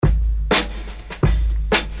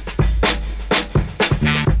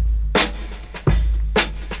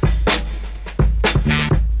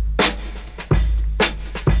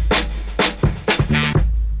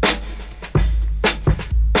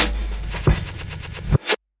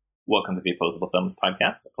Welcome to the Opposable Thumbs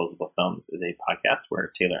podcast. Opposable Thumbs is a podcast where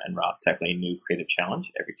Taylor and Rob tackle a new creative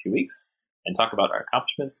challenge every 2 weeks and talk about our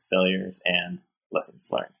accomplishments, failures, and lessons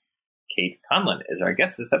learned. Kate Conlon is our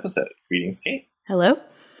guest this episode. Greetings, Kate. Hello.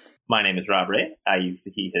 My name is Rob Ray. I use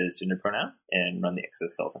the he, his gender pronoun and run the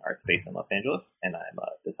Exoskeleton Art Space in Los Angeles, and I'm a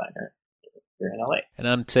designer here in LA. And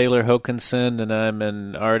I'm Taylor Hokinson, and I'm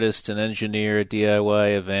an artist and engineer,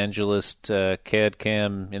 DIY evangelist,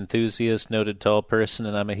 CAD/CAM enthusiast, noted tall person,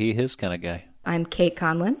 and I'm a he, his kind of guy. I'm Kate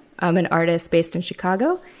Conlon. I'm an artist based in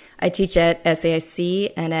Chicago. I teach at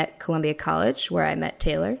SAIC and at Columbia College, where I met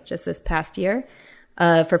Taylor just this past year.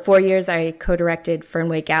 For 4 years, I co-directed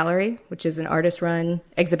Fernway Gallery, which is an artist-run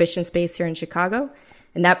exhibition space here in Chicago.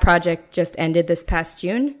 And that project just ended this past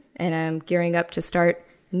June, and I'm gearing up to start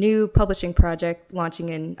new publishing project launching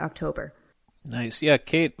in October. Nice. Yeah,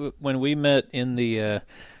 Kate, when we met in the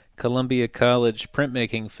Columbia College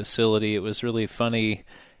printmaking facility, it was really funny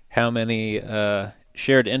how many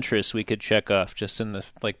shared interests we could check off just in the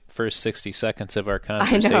first 60 seconds of our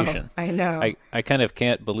conversation. I know. I kind of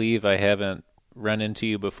can't believe I haven't run into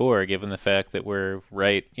you before, given the fact that we're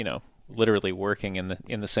literally working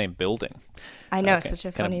in the same building. I know, such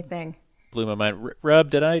a funny thing. Blew my mind. Rob,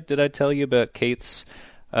 did I tell you about Kate's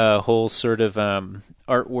whole sort of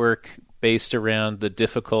artwork based around the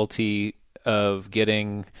difficulty of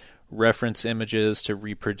getting reference images to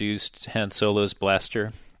reproduce Han Solo's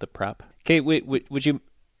blaster, the prop? Kate, would you?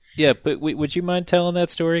 Yeah, but would you mind telling that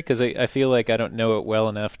story? Because I feel like I don't know it well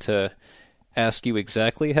enough to ask you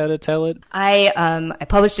exactly how to tell it. I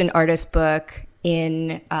published an artist book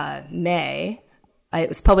in May. It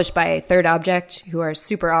was published by Third Object, who are a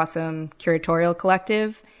super awesome curatorial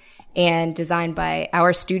collective, and designed by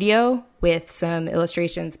Our Studio with some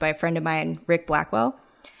illustrations by a friend of mine, Rick Blackwell.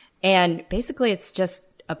 And basically it's just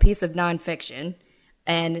a piece of nonfiction,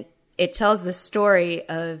 and it tells the story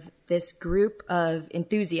of this group of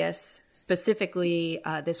enthusiasts, specifically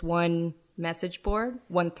this one message board,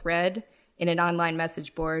 one thread in an online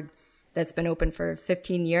message board that's been open for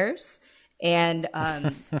 15 years. And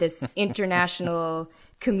this international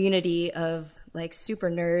community of super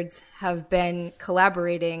nerds have been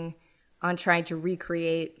collaborating on trying to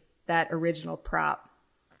recreate that original prop.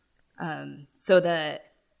 So the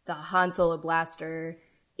Han Solo blaster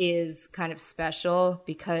is kind of special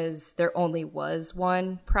because there only was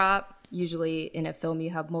one prop. Usually in a film you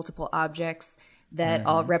have multiple objects that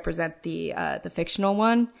all represent the fictional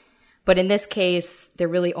one. But in this case, there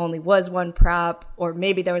really only was one prop, or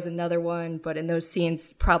maybe there was another one, but in those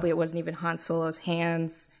scenes, probably it wasn't even Han Solo's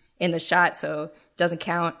hands in the shot, so it doesn't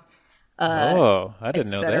count. I didn't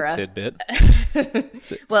know that tidbit.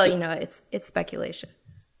 It's speculation.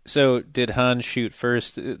 So did Han shoot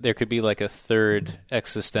first? There could be a third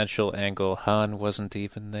existential angle. Han wasn't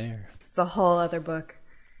even there. It's a whole other book.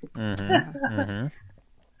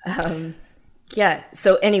 Yeah,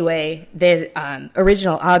 so anyway, the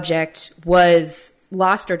original object was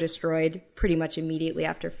lost or destroyed pretty much immediately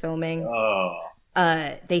after filming.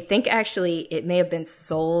 They think actually it may have been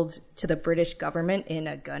sold to the British government in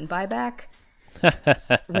a gun buyback,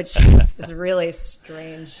 which is a really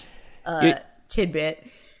strange tidbit.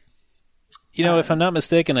 If I'm not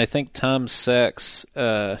mistaken, I think Tom Sachs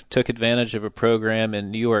took advantage of a program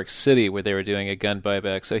in New York City where they were doing a gun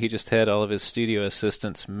buyback, so he just had all of his studio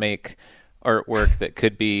assistants make artwork that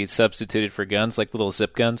could be substituted for guns, like little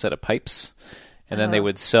zip guns out of pipes, and then they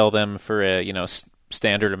would sell them for a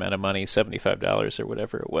standard amount of money, $75 or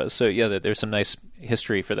whatever it was. So yeah, there's some nice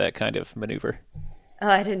history for that kind of maneuver. Oh,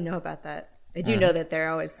 I didn't know about that. I do know that they're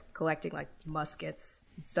always collecting muskets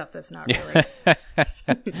and stuff that's not really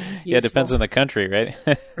yeah, it depends on the country, right?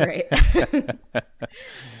 Right.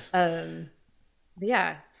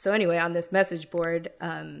 Yeah, so anyway, on this message board,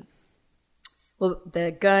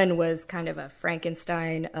 the gun was kind of a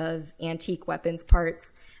Frankenstein of antique weapons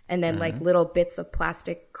parts, and then little bits of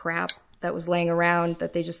plastic crap that was laying around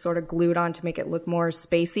that they just sort of glued on to make it look more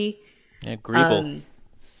spacey. Yeah, Greeble.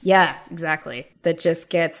 Yeah, exactly. That just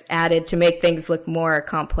gets added to make things look more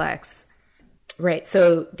complex. Right,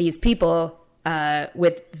 so these people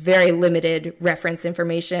with very limited reference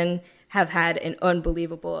information have had an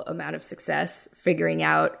unbelievable amount of success figuring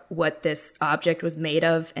out what this object was made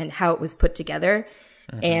of and how it was put together.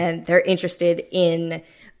 And they're interested in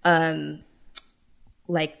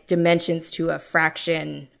dimensions to a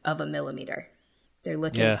fraction of a millimeter. They're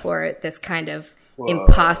looking for this kind of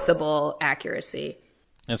impossible accuracy.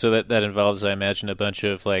 And so that involves, I imagine, a bunch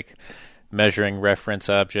of measuring reference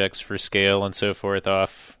objects for scale and so forth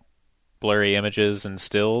off blurry images and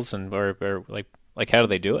stills, and or how do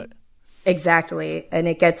they do it? Exactly. And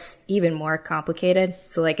it gets even more complicated.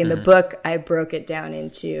 So like in the book, I broke it down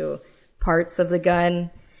into parts of the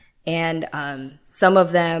gun, and some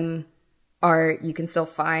of them you can still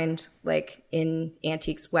find like in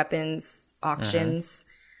antiques weapons auctions.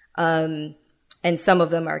 And some of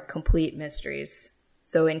them are complete mysteries.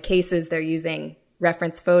 So in cases, they're using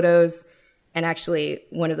reference photos. And actually,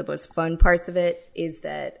 one of the most fun parts of it is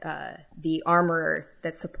that the armorer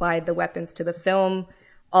that supplied the weapons to the film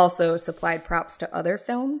also supplied props to other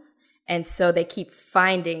films. And so they keep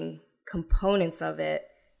finding components of it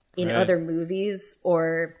in other movies,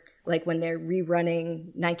 or like when they're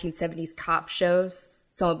rerunning 1970s cop shows,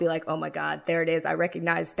 someone will be like, oh my God, there it is. I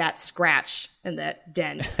recognize that scratch and that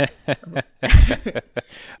dent.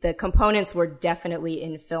 The components were definitely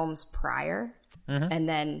in films prior. And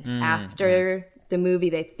then after the movie,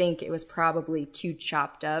 they think it was probably too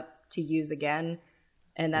chopped up to use again.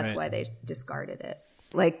 And that's why they discarded it.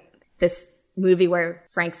 Like this movie where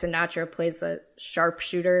Frank Sinatra plays a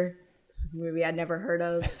sharpshooter. It's a movie I'd never heard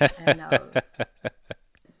of. And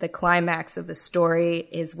the climax of the story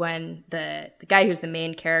is when the guy who's the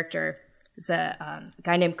main character is a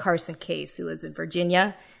guy named Carson Case, who lives in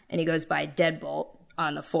Virginia, and he goes by Deadbolt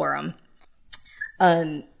on the forum.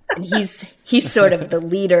 And he's sort of the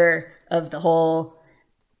leader of the whole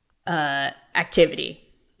activity.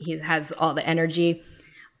 He has all the energy.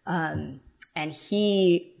 And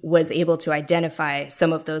he was able to identify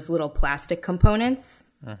some of those little plastic components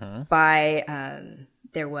by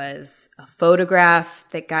there was a photograph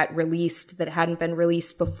that got released that hadn't been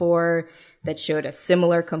released before that showed a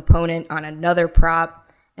similar component on another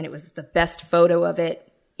prop, and it was the best photo of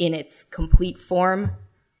it in its complete form.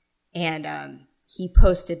 And he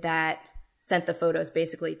posted that, sent the photos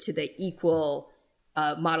basically to the equal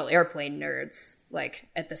model airplane nerds, like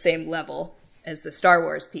at the same level as the Star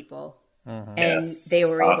Wars people. And they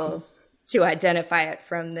were able to identify it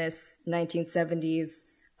from this 1970s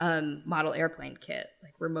model airplane kit,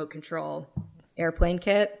 like remote control airplane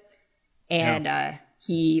kit. And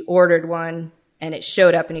he ordered one, and it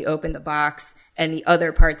showed up, and he opened the box, and the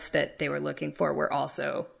other parts that they were looking for were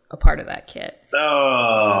also a part of that kit.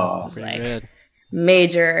 Oh, it was like good.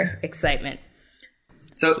 Major excitement.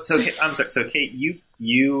 So I'm sorry. So Kate,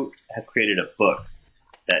 you have created a book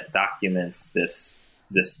that documents this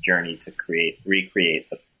journey to recreate,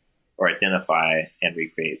 or identify and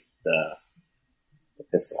recreate the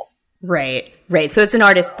pistol. Right. So it's an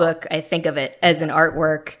artist book. I think of it as an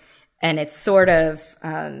artwork, and it's sort of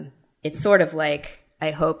like,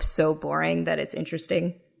 I hope, so boring that it's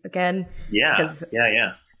interesting again. Yeah.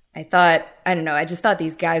 Yeah. I just thought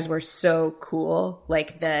these guys were so cool.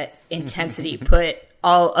 Like the intensity put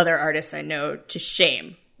all other artists I know to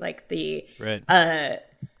shame. Like the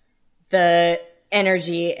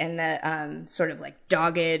energy and the sort of like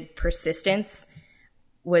dogged persistence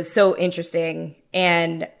was so interesting.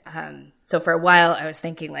 And so for a while I was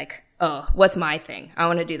thinking like, oh, what's my thing? I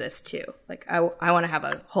want to do this too. Like I want to have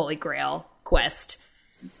a holy grail quest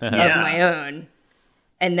of my own.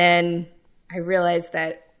 And then I realized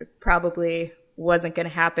that it probably wasn't going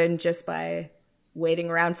to happen just by waiting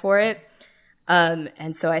around for it.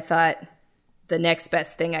 And so I thought the next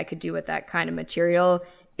best thing I could do with that kind of material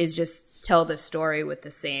is just tell the story with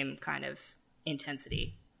the same kind of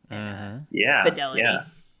intensity and fidelity. Yeah.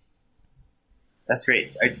 That's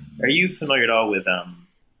great. Are you familiar at all with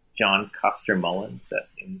John Coster Mullen? Is that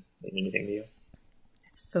mean anything to you?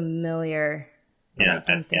 It's familiar. Yeah,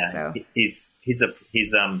 I don't think so.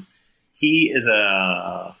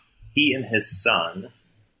 He and his son,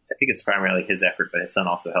 I think it's primarily his effort, but his son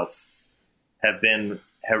also helps,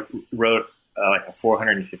 wrote like a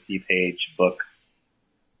 450-page book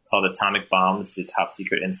called Atomic Bombs, the Top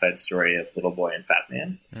Secret Inside Story of Little Boy and Fat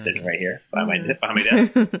Man. It's sitting right here behind my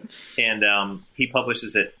desk. And he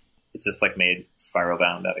publishes it. It's just like made spiral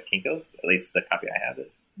bound out of Kinko's. At least the copy I have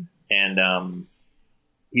is. And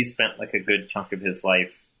he spent like a good chunk of his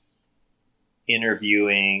life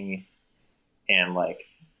interviewing and like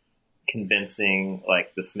convincing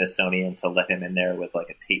like the Smithsonian to let him in there with like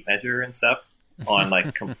a tape measure and stuff on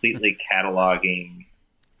like completely cataloging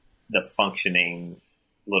the functioning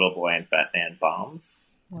Little Boy and Fat Man bombs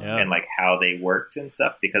and like how they worked and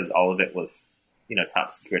stuff, because all of it was,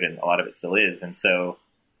 top secret, and a lot of it still is. And so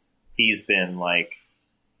he's been like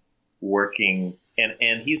working,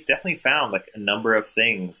 and he's definitely found like a number of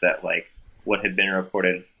things that like what had been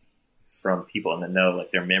reported from people in the know,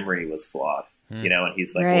 like their memory was flawed, and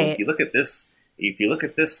he's like, well, if you look at this,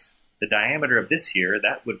 the diameter of this here, it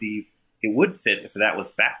would fit if that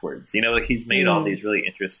was backwards, like he's made all these really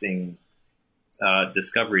interesting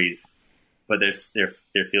discoveries. but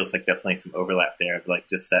there feels like definitely some overlap there of like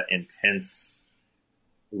just that intense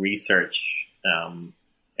research, and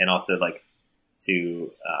also like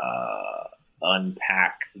to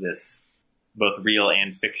unpack this both real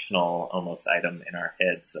and fictional almost item in our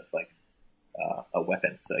heads of like a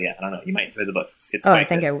weapon. So yeah, I don't know. You might enjoy the book. It's I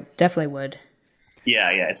think good. I definitely would. Yeah.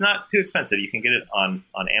 It's not too expensive. You can get it on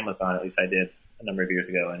Amazon. At least I did a number of years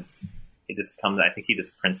ago, and it just comes. I think he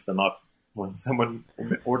just prints them up when someone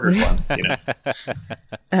orders one.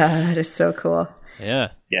 That is so cool. Yeah,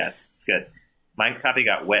 it's good. My copy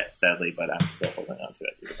got wet, sadly, but I'm still holding on to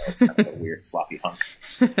it, even though it's kind of a weird floppy hunk.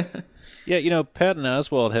 Yeah, Patton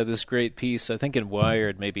Oswalt had this great piece, I think in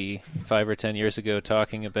Wired, maybe 5 or 10 years ago,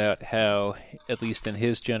 talking about how, at least in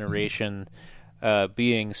his generation,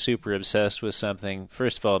 being super obsessed with something,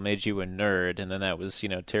 first of all, made you a nerd, and then that was,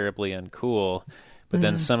 terribly uncool. But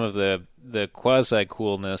then some of the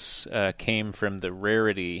quasi-coolness came from the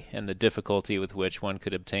rarity and the difficulty with which one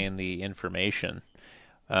could obtain the information.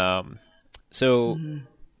 So,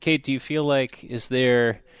 Kate, do you feel like, is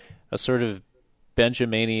there a sort of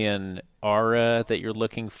Benjaminian aura that you're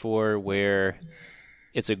looking for where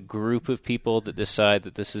it's a group of people that decide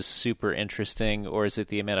that this is super interesting, or is it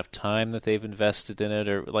the amount of time that they've invested in it?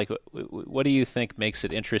 Or like, what do you think makes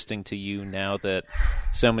it interesting to you now that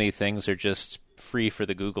so many things are just free for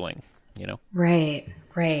the Googling,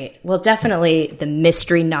 Right. Well, definitely the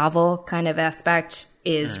mystery novel kind of aspect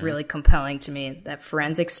is really compelling to me, that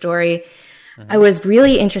forensic story. I was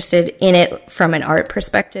really interested in it from an art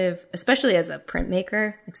perspective, especially as a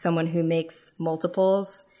printmaker, like someone who makes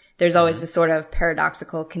multiples. There's always this sort of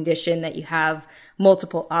paradoxical condition that you have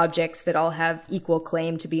multiple objects that all have equal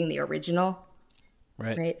claim to being the original.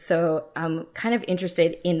 Right. So I'm kind of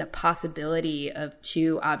interested in the possibility of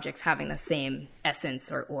two objects having the same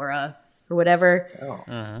essence or aura or whatever.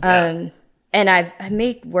 And I've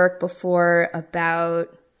made work before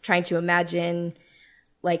about trying to imagine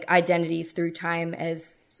like identities through time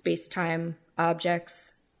as space-time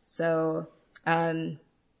objects. So I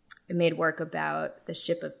made work about the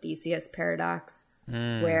ship of Theseus paradox,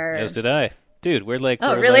 where as did I. Dude, we're like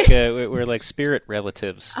we're like spirit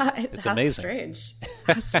relatives. It's how amazing. Strange.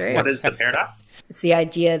 How strange. What is the paradox? It's the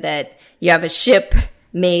idea that you have a ship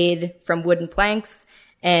made from wooden planks,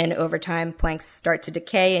 and over time planks start to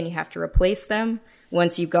decay and you have to replace them.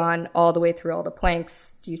 Once you've gone all the way through all the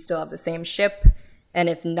planks, do you still have the same ship? And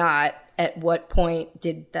if not, at what point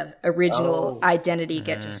did the original identity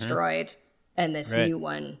get destroyed and this new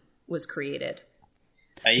one was created?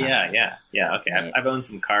 Yeah. Okay, right. I've owned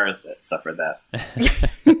some cars that suffered that.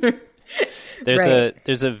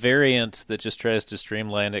 There's a variant that just tries to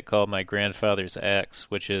streamline it called my grandfather's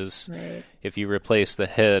axe, which is if you replace the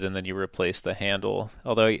head and then you replace the handle.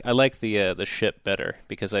 Although I like the ship better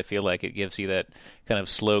because I feel like it gives you that kind of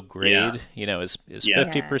slow grade. Is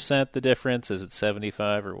 50% the difference? Is it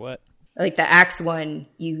 75 or what? Like the axe one,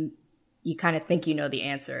 you kind of think you know the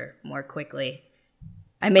answer more quickly.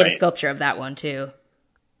 I made a sculpture of that one too.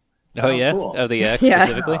 Oh yeah, cool. Of the axe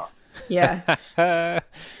specifically. Yeah.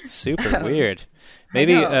 Super weird.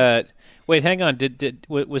 Maybe wait, hang on.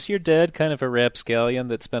 Was your dad kind of a rapscallion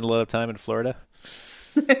that spent a lot of time in Florida?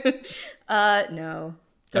 No.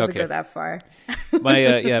 Doesn't go that far.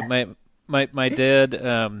 My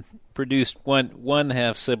dad produced one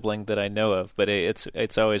half sibling that I know of, but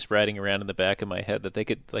it's always riding around in the back of my head that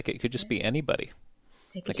it could just be anybody.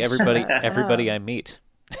 Like everybody I meet.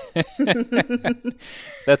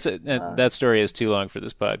 That's it. That story is too long for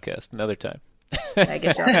this podcast. Another time. I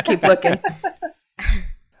guess you'll have to keep looking.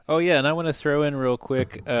 Oh yeah, and I want to throw in real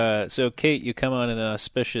quick. So Kate, you come on an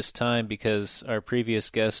auspicious time because our previous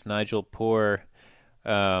guest Nigel Poor,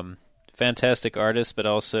 fantastic artist, but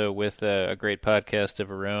also with a great podcast of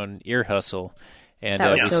her own, Ear Hustle, and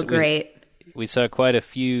that was so great. We saw quite a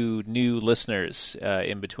few new listeners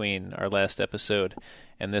in between our last episode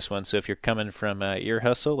and this one. So if you're coming from Ear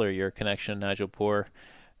Hustle or your connection to Nigel Poor,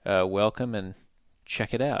 welcome and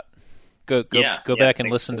check it out. Go back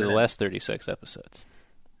and listen to the last 36 episodes.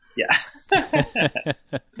 Yeah.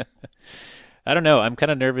 I don't know. I'm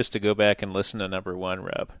kind of nervous to go back and listen to number 1,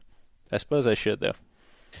 Rob. I suppose I should though.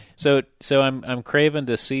 So I'm craving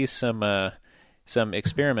to see some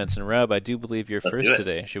experiments. And Rob, I do believe you're first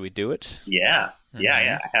today. Should we do it? Yeah.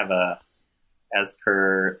 I have as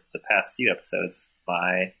per the past few episodes,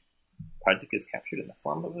 my project is captured in the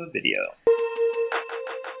form of a video.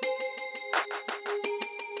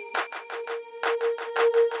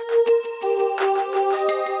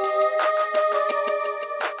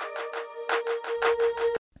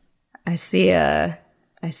 I see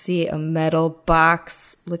a metal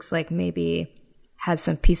box. Looks like maybe has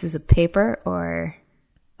some pieces of paper or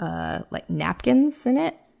like napkins in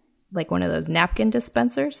it, like one of those napkin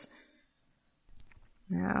dispensers.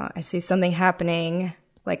 Now I see something happening,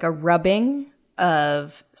 like a rubbing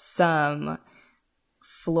of some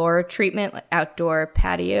floor treatment, like outdoor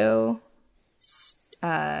patio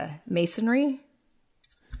masonry.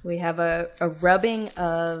 We have a rubbing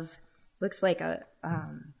of, looks like a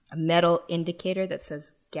metal indicator that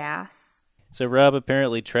says gas. So Rob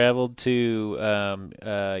apparently traveled to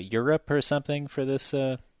Europe or something for this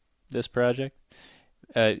this project,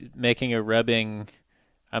 making a rubbing,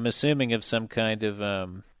 I'm assuming, of some kind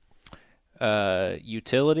of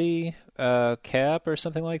utility cap or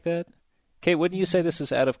something like that. Kate, wouldn't you say this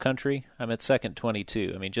is out of country? I'm at second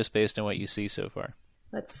 22. I mean, just based on what you see so far.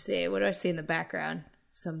 Let's see. What do I see in the background?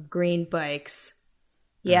 Some green bikes.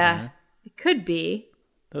 Yeah, It could be.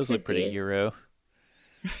 Those look pretty Euro.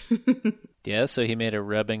 Yeah, so he made a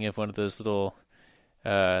rubbing of one of those little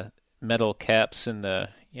metal caps in a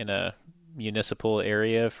municipal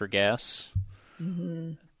area for gas.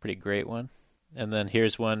 Mm-hmm. Pretty great one. And then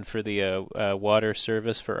here's one for the water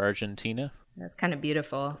service for Argentina. That's kind of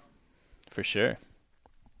beautiful. For sure.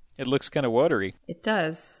 It looks kind of watery. It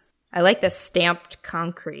does. I like the stamped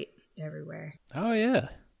concrete everywhere. Oh, yeah.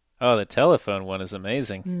 Oh, the telephone one is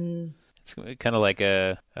amazing. Mm. It's kind of like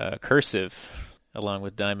a cursive along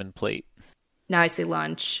with diamond plate. Now I see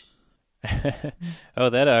lunch. Oh,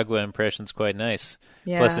 that agua impression's quite nice.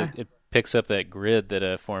 Yeah. Plus, it picks up that grid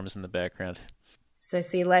that forms in the background. So I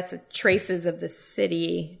see lots of traces of the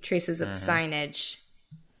city, traces of signage,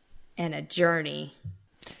 and a journey.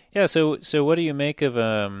 Yeah, so what do you make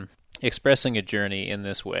of expressing a journey in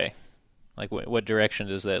this way? Like, what direction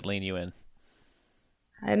does that lean you in?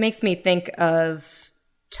 It makes me think of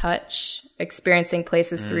touch, experiencing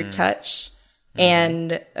places through touch,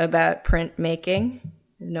 and about printmaking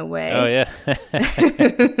in a way. Oh, yeah.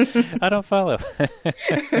 I don't follow.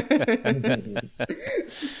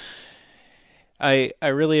 I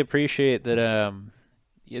really appreciate that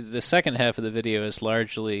the second half of the video is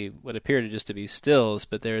largely what appear to just to be stills,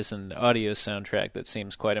 but there's an audio soundtrack that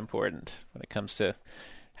seems quite important when it comes to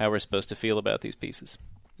how we're supposed to feel about these pieces.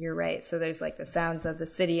 You're right. So there's like the sounds of the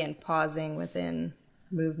city and pausing within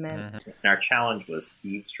movement. And our challenge was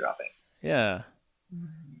eavesdropping. Yeah.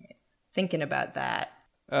 Thinking about that.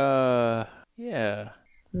 Yeah.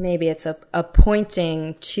 Maybe it's a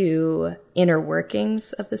pointing to inner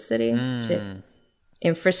workings of the city, to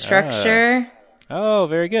infrastructure. Oh,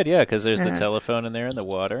 very good. Yeah, because there's the telephone in there and the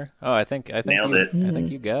water. Oh, I think Nailed it. I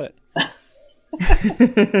think you got it.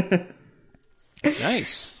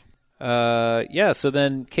 Nice. Yeah. So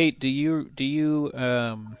then, Kate, do you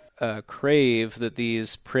crave that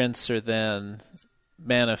these prints are then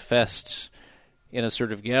manifest in a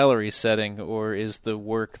sort of gallery setting, or is the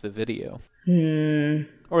work the video?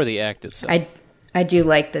 Or the act itself? I do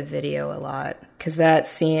like the video a lot, because that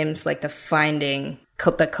seems like the finding,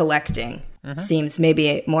 the collecting seems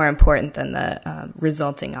maybe more important than the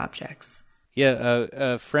resulting objects. Yeah,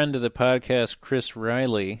 a friend of the podcast, Chris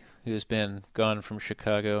Riley, who's been gone from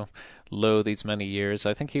Chicago these many years,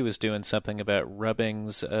 I think he was doing something about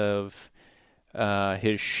rubbings of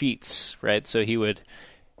his sheets, right? So he would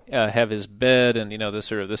have his bed and, the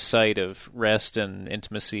sort of the site of rest and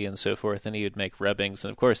intimacy and so forth, and he would make rubbings.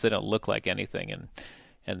 And, of course, they don't look like anything,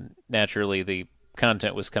 and naturally the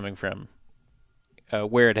content was coming from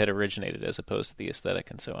where it had originated as opposed to the aesthetic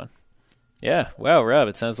and so on. Yeah, wow, Rob,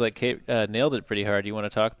 it sounds like Kate nailed it pretty hard. You want to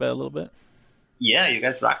talk about it a little bit? Yeah, you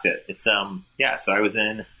guys rocked it. It's so I was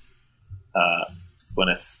in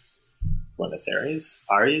Buenos Aires,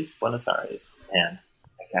 and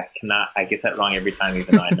I get that wrong every time,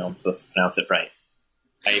 even though I know I'm supposed to pronounce it right.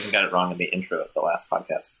 I even got it wrong in the intro of the last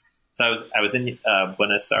podcast. So I was in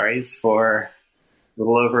Buenos Aires for a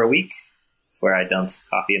little over a week. It's where I dumped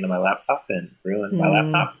coffee into my laptop and ruined my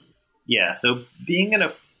laptop. Yeah, so being in a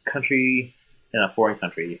foreign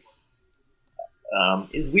country,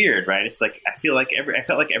 is weird, right? It's like I felt like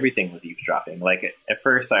everything was eavesdropping. Like at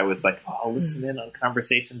first, I was like, I'll listen in on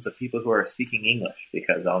conversations of people who are speaking English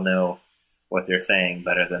because I'll know what they're saying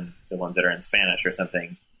better than the ones that are in Spanish or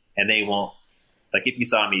something, and they won't. Like if you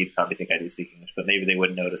saw me, you'd probably think I do speak English, but maybe they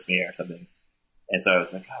wouldn't notice me or something. And so I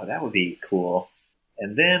was like, oh, that would be cool.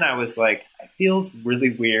 And then I was like, it feels really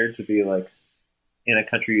weird to be like in a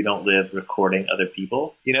country you don't live recording other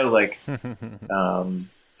people,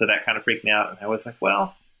 so that kind of freaked me out. And I was like,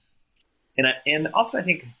 well, and also I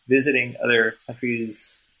think visiting other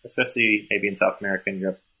countries, especially maybe in South America and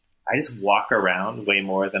Europe, I just walk around way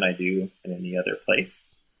more than I do in any other place.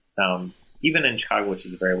 Even in Chicago, which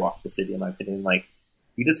is a very walkable city, in my opinion, like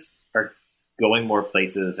you just are going more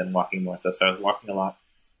places and walking more stuff. So I was walking a lot.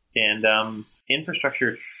 And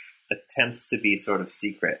infrastructure attempts to be sort of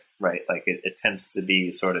secret, right? Like it attempts to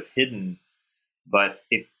be sort of hidden, but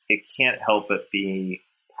it can't help but be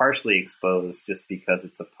partially exposed just because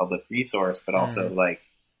it's a public resource, but also like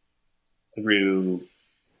through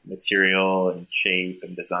material and shape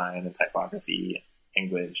and design and typography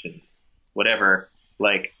and language and whatever,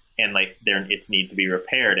 like, and like its need to be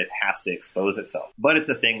repaired, it has to expose itself. But it's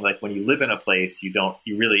a thing, like when you live in a place, it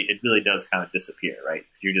really does kind of disappear, right?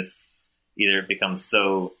 Because you're just either it becomes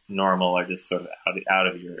so normal or just sort of out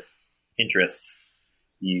of your interests,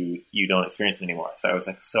 you don't experience it anymore. So I was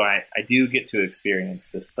like, I do get to experience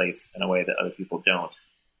this place in a way that other people don't,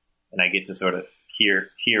 and I get to sort of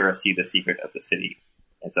hear or see the secret of the city.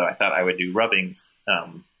 And so I thought I would do rubbings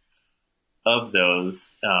of those,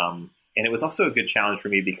 and it was also a good challenge for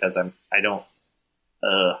me because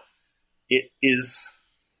it is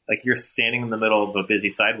like you're standing in the middle of a busy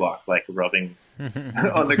sidewalk, like rubbing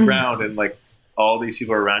on the ground, and like all these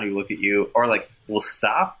people around you look at you, or like will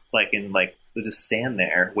stop, like and like they'll just stand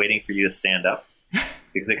there waiting for you to stand up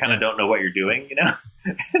because they kind of don't know what you're doing, you know.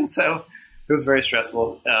 And so it was very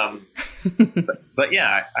stressful. But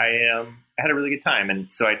yeah, I had a really good time,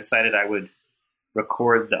 and so I decided I would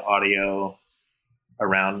record the audio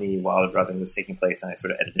around me while the rubbing was taking place, and I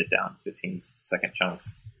sort of edited it down 15-second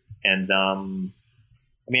chunks. And I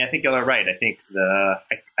mean, I think y'all are right. I think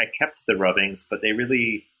I kept the rubbings, but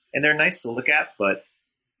they're nice to look at, but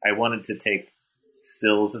I wanted to take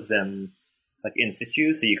stills of them like in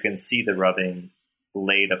situ so you can see the rubbing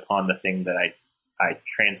laid upon the thing that I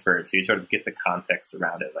transferred. So you sort of get the context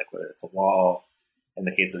around it, like whether it's a wall in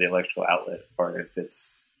the case of the electrical outlet, or if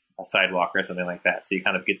it's a sidewalk or something like that. So you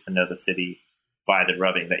kind of get to know the city by the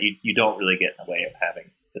rubbing that you don't really get in the way of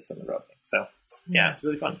having just on the rubbing. So yeah, it's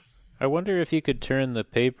really fun. I wonder if you could turn the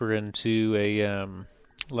paper into a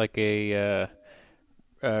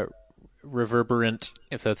reverberant,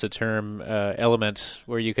 if that's a term, element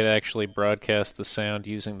where you could actually broadcast the sound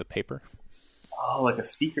using the paper. Oh, like a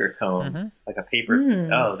speaker cone, like a paper.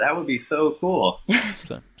 Oh, that would be so cool.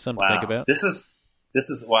 So, something to think about. This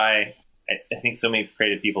is why I think so many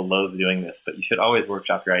creative people loathe doing this, but you should always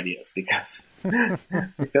workshop your ideas because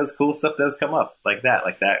cool stuff does come up like that.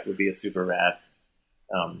 Like that would be a super rad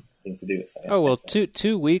thing to do. So,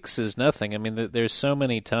 2 weeks is nothing. I mean, there's so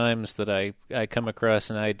many times that I come across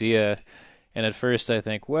an idea, and at first I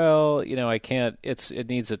think, well, you know, I can't. It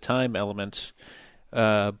needs a time element,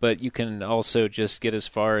 but you can also just get as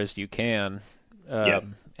far as you can,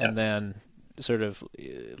 and then sort of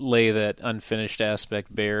lay that unfinished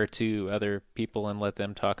aspect bare to other people and let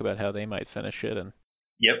them talk about how they might finish it. And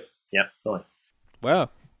Yep, totally.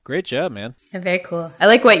 Wow, great job, man. Very cool. I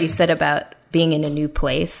like what you said about being in a new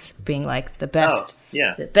place, being like the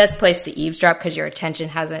best place to eavesdrop because your attention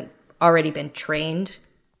hasn't already been trained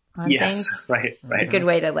on things. Right. It's a good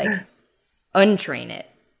way to like untrain it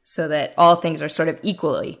so that all things are sort of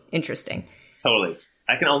equally interesting. Totally.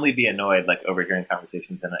 I can only be annoyed like overhearing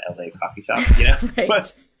conversations in an LA coffee shop, you know? Right.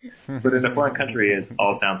 But in a foreign country, it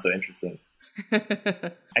all sounds so interesting.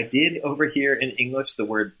 I did overhear in English the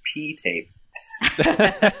word P-tape.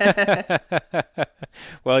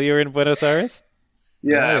 While you were in Buenos Aires?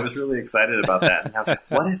 Yeah, Nice. I was really excited about that. And I was like,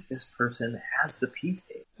 what if this person has the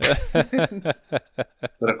P-tape?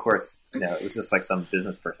 But of course, it was just like some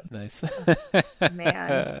business person. Nice.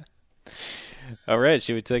 Man. All right,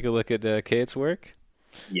 should we take a look at Kate's work?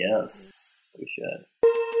 Yes, we should.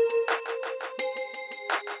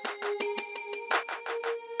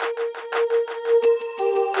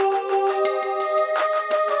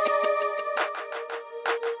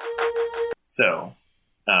 So,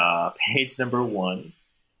 page number 1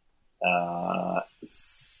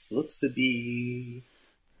 looks to be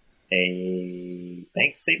a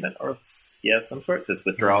bank statement or of some sort. It says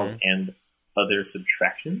withdrawals and other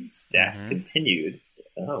subtractions - continued.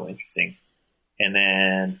 Oh, interesting. And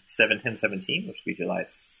then 7/10/17, which will be July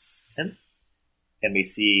 10th. And we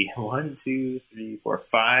see 1, 2, 3, 4,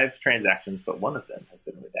 5 transactions, but one of them has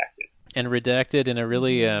been redacted. And redacted in a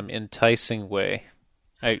really enticing way.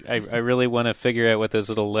 I really want to figure out what those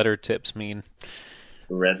little letter tips mean.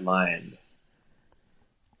 Redlined.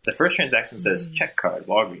 The first transaction says check card,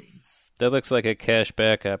 Walgreens. That looks like a cash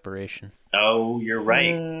back operation. Oh, you're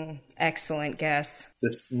right. Excellent guess.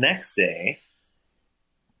 This next day,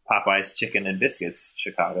 Popeye's Chicken and Biscuits,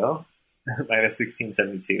 Chicago, minus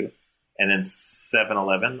 1672. And then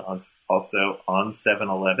 7-Eleven, also on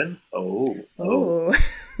 7-Eleven. Oh.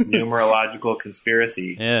 Numerological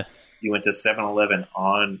conspiracy. Yeah. You went to 7-Eleven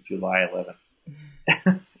on July 11th.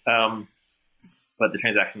 But the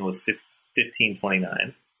transaction was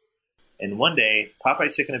 $15.29. And one day,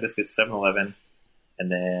 Popeye's Chicken and Biscuits, 7-Eleven,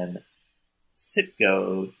 and then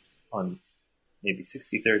Citgo on maybe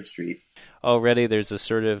 63rd Street. Already there's a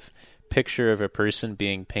sort of picture of a person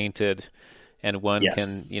being painted, and one Yes.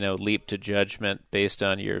 can, leap to judgment based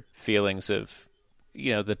on your feelings of,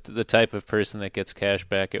 the type of person that gets cash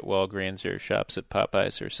back at Walgreens or shops at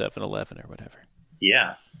Popeyes or 7-Eleven or whatever.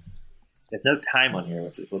 Yeah. There's no time on here,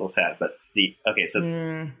 which is a little sad. But so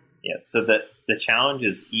the challenge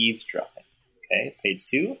is eavesdropping. Okay, page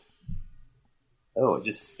 2. Oh,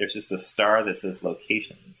 there's just a star that says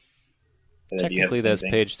locations. Technically, that's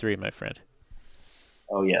page 3, my friend.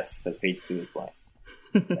 Oh yes, because page 2 is blank.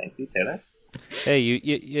 Thank you, Taylor. Hey,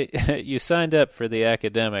 you signed up for the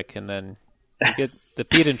academic, and then you get the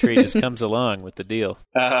pedantry just comes along with the deal.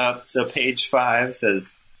 So page 5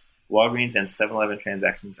 says Walgreens and 7-Eleven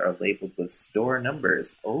transactions are labeled with store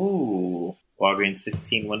numbers. Oh, Walgreens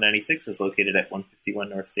 15196 is located at 151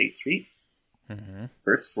 North State Street,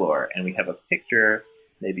 first floor, and we have a picture,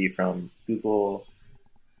 maybe from Google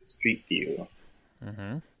Street View,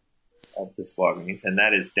 of this Walgreens, and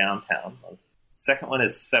that is downtown. Second one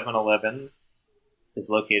is 7-Eleven, is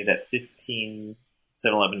located at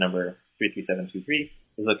 7-Eleven number 33723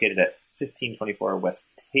 is located at 1524 West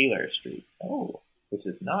Taylor Street. Oh, which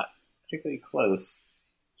is not particularly close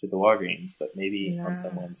to the Walgreens, but maybe on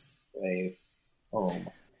someone's way home.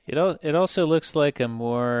 It also looks like a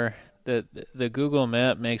more the Google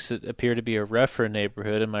map makes it appear to be a rougher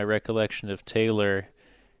neighborhood, and my recollection of Taylor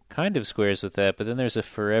kind of squares with that, but then there's a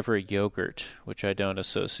Forever Yogurt, which I don't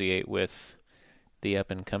associate with the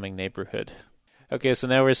up-and-coming neighborhood. Okay, so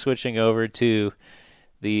now we're switching over to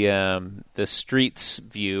the streets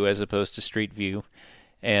view as opposed to street view,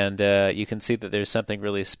 and you can see that there's something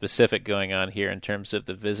really specific going on here in terms of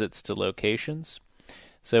the visits to locations.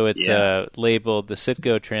 So it's labeled, the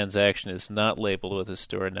Citgo transaction is not labeled with a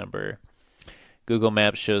store number. Google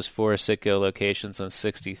Maps shows 4 Citgo locations on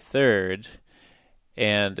 63rd,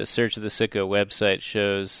 and a search of the Citgo website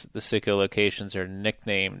shows the Citgo locations are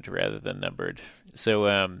nicknamed rather than numbered.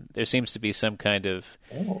 So there seems to be some kind of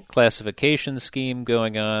classification scheme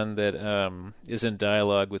going on that is in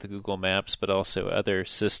dialogue with Google Maps, but also other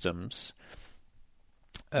systems.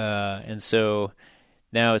 And so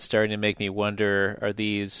now it's starting to make me wonder, are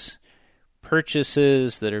these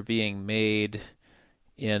purchases that are being made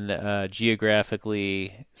in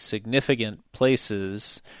geographically significant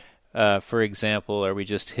places? For example, are we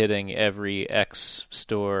just hitting every X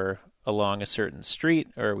store along a certain street,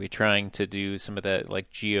 or are we trying to do some of that like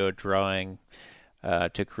geo drawing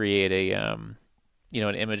to create a an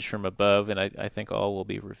image from above? And I think all will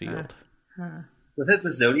be revealed. Was it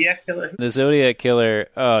the Zodiac Killer? The Zodiac Killer.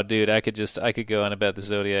 Oh, dude, I could go on about the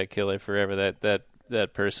Zodiac Killer forever.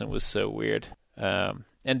 That person was so weird, and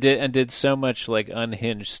did so much like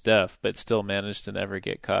unhinged stuff, but still managed to never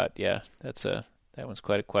get caught. Yeah, that one's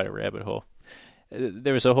quite a rabbit hole.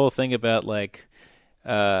 There was a whole thing about like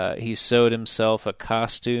he sewed himself a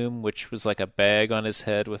costume, which was like a bag on his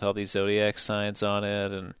head with all these zodiac signs on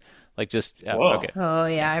it, and like just okay. Oh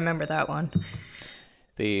yeah, I remember that one.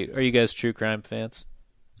 Are you guys true crime fans?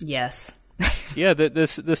 Yes. Yeah,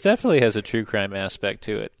 this definitely has a true crime aspect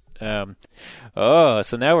to it.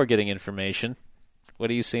 So now we're getting information. What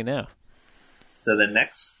do you see now? So the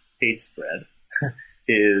next page spread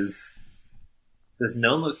says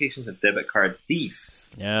known locations of debit card thief.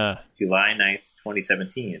 Yeah. July 9th,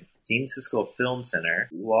 2017. Gene Siskel Film Center,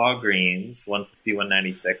 Walgreens,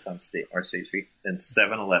 15196 on State Street, then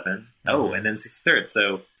 7-Eleven. Oh, and then 63rd.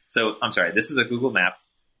 So I'm sorry, this is a Google map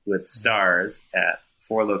with stars at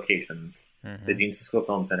 4 locations. The Gene Siskel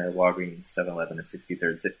Film Center, Walgreens, 7-Eleven, and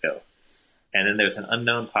 63rd Citgo. And then there's an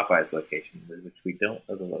unknown Popeyes location, which we don't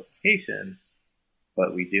know the location,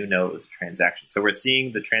 but we do know it was a transaction. So we're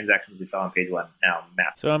seeing the transactions we saw on page 1 now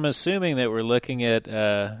mapped. So I'm assuming that we're looking at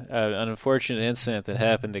an unfortunate incident that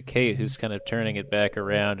happened to Kate, who's kind of turning it back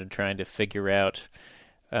around and trying to figure out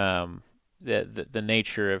the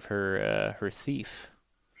nature of her thief.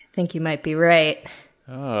 I think you might be right.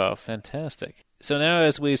 Oh, fantastic! So now,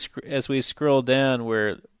 as we scroll down,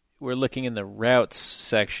 we're looking in the routes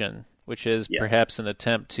section, which is perhaps an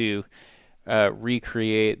attempt to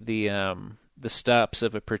recreate the stops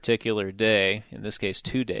of a particular day. In this case,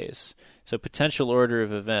 2 days. So, potential order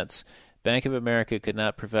of events: Bank of America could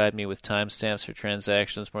not provide me with timestamps for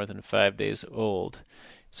transactions more than 5 days old.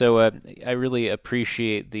 So, I really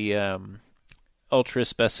appreciate the ultra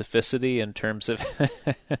specificity in terms of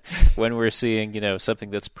when we're seeing, something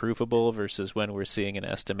that's proofable versus when we're seeing an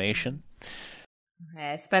estimation.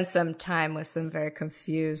 I spent some time with some very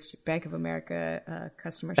confused Bank of America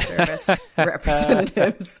customer service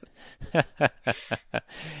representatives.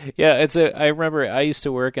 Yeah, I remember I used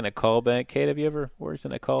to work in a call bank. Kate, have you ever worked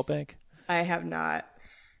in a call bank? I have not.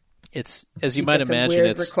 It's, as you might imagine,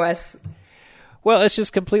 weird it's requests. Well, it's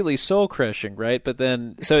just completely soul crushing, right? But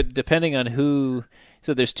then, so depending on who,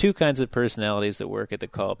 so there's two kinds of personalities that work at the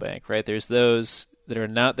call bank, right? There's those that are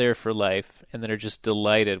not there for life and that are just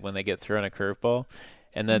delighted when they get thrown a curveball,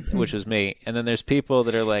 and then which was me. And then there's people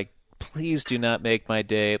that are like, please do not make my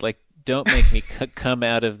day. Like, don't make me come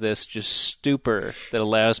out of this just stupor that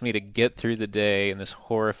allows me to get through the day in this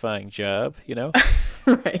horrifying job, you know?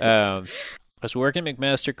 Right. I was working at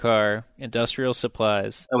McMaster-Carr, Industrial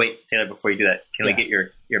Supplies. Oh, wait, Taylor, before you do that, can we Yeah. get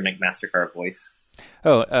your McMaster-Carr voice?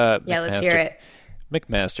 Oh, Yeah, let's hear it.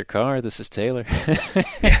 McMaster-Carr, this is Taylor.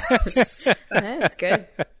 Yes. That's good.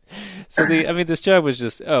 So this job was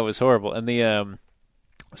just, it was horrible. And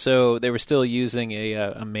so they were still using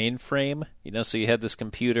a mainframe, you know, so you had this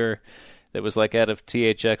computer that was like out of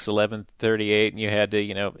THX 1138, and you had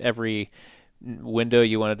to, every window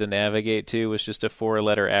you wanted to navigate to was just a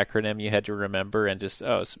 4-letter acronym you had to remember, and just, it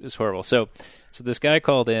was horrible. So this guy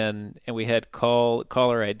called in, and we had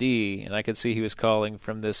caller ID, and I could see he was calling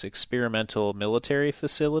from this experimental military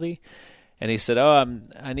facility, and he said,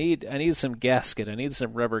 I need some gasket, I need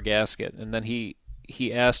some rubber gasket, and then he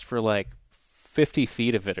asked for like 50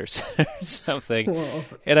 feet of it or something. Whoa.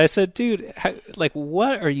 And I said, dude,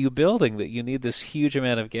 what are you building that you need this huge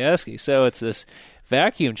amount of gasket? So it's this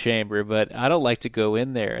vacuum chamber, but I don't like to go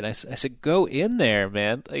in there. And I said, go in there,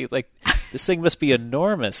 man. Like this thing must be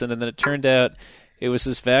enormous. And then it turned out it was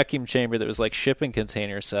this vacuum chamber that was like shipping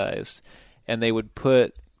container sized. And they would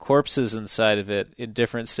put corpses inside of it in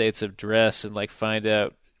different states of dress and like find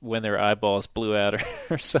out when their eyeballs blew out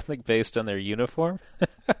or something based on their uniform.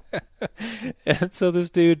 And so this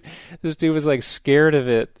dude was like scared of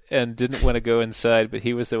it and didn't want to go inside, but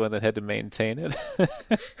he was the one that had to maintain it.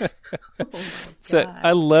 So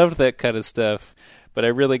I loved that kind of stuff, but I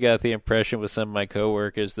really got the impression with some of my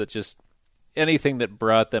coworkers that just anything that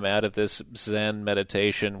brought them out of this Zen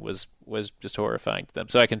meditation was just horrifying to them.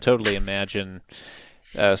 So I can totally imagine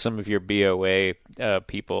some of your BOA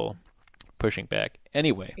people pushing back.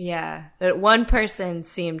 Anyway. Yeah. But one person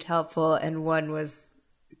seemed helpful and one was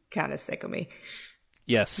kind of sick of me.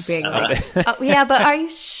 Yes. Being like, yeah, but are you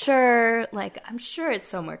sure? Like, I'm sure it's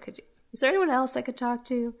somewhere. Is there anyone else I could talk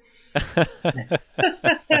to?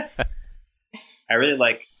 I really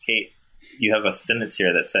like, Kate, you have a sentence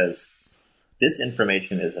here that says, this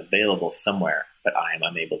information is available somewhere, but I am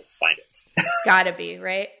unable to find it. Gotta be,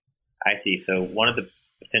 right? I see. So one of the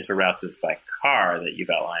potential routes is by car that you've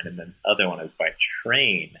outlined, and then the other one is by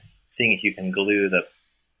train. Seeing if you can glue the...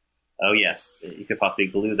 Oh, yes. You could possibly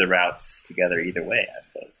glue the routes together either way, I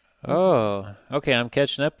suppose. Oh, okay. I'm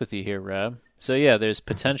catching up with you here, Rob. So, yeah, there's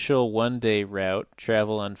potential one-day route,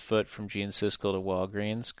 travel on foot from Gene Siskel to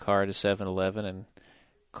Walgreens, car to 7-Eleven, and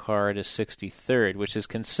car to 63rd, which is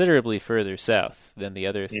considerably further south than the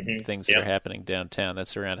other things that are happening downtown.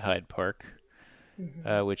 That's around Hyde Park,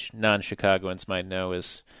 which non-Chicagoans might know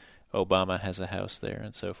as Obama has a house there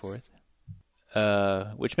and so forth.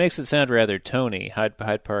 Which makes it sound rather Tony.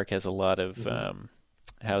 Hyde Park has a lot of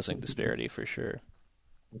housing disparity for sure.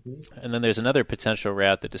 And then there's another potential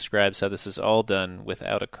route that describes how this is all done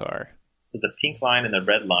without a car. So the pink line and the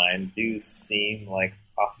red line do seem like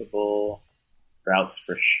possible routes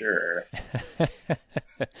for sure.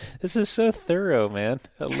 This is so thorough, man.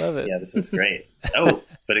 I love it. Yeah, this is great. Oh,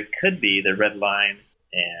 but it could be the red line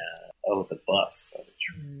and, the bus. Oh,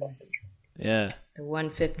 the bus. Yeah. The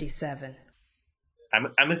 157.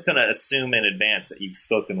 I'm just going to assume in advance that you've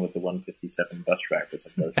spoken with the 157 bus drivers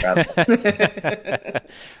of those routes.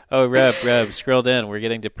 Oh, Rob, scroll down. We're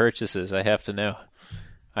getting to purchases. I have to know.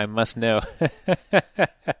 I must know.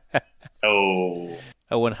 Oh.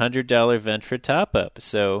 A $100 Ventra top-up.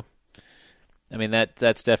 So, I mean,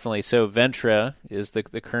 that's definitely... So, Ventra is the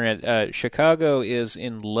current... Chicago is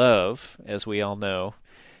in love, as we all know,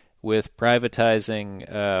 with privatizing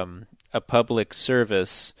a public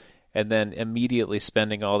service and then immediately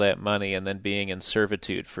spending all that money and then being in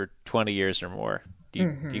servitude for 20 years or more.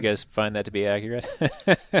 Do you guys find that to be accurate?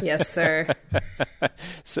 Yes, sir.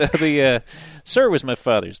 So the sir was my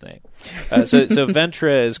father's name. So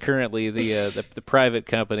Ventra is currently the private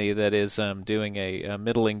company that is doing a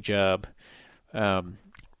middling job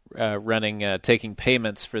running, taking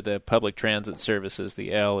payments for the public transit services,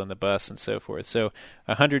 the L and the bus and so forth. So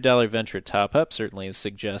 $100 Ventra top-up certainly is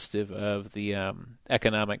suggestive of the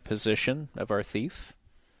economic position of our thief.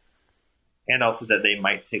 And also that they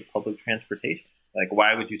might take public transportation. Like,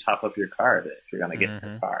 why would you top up your card if you're going to get in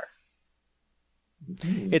a car?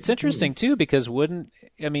 It's interesting, too, because wouldn't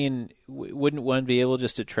one be able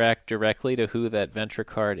just to track directly to who that Ventra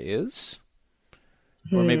card is?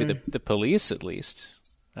 Or maybe the police, at least.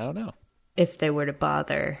 I don't know. if they were to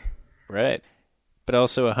bother. Right. But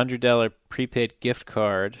also a $100 prepaid gift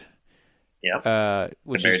card. Yep.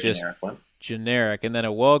 Which is just generic, and then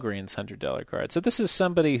a Walgreens $100 card. So this is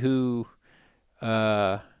somebody who,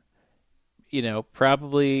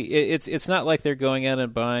 probably it's not like they're going out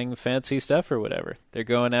and buying fancy stuff or whatever. They're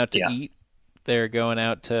going out to eat. They're going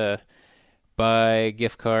out to buy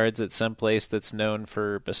gift cards at some place that's known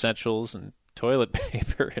for essentials and toilet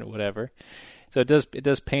paper and whatever. So it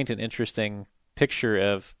does paint an interesting picture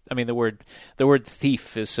of. I mean, the word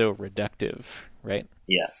thief is so reductive, right?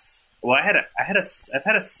 Yes. Well, I've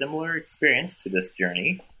had a similar experience to this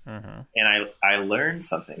journey, and I learned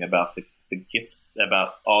something about the gift,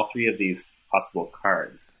 about all three of these possible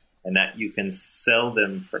cards, and that you can sell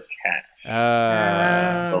them for cash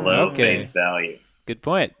below face value. Good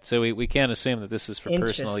point. So we can't assume that this is for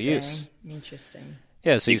personal use. Interesting.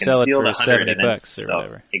 Yeah, so you sell it for $70 or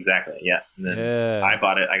whatever. Exactly. Yeah. And then I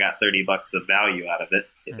bought it. I got $30 of value out of it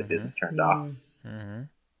if it isn't turned off. Mm-hmm.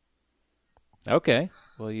 Okay.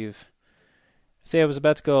 Well, See, I was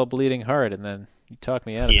about to go all bleeding heart, and then you talked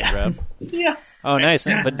me out of it, Rob. Yes. Oh, nice.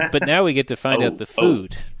 But now we get to find out the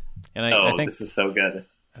food. And I think this is so good.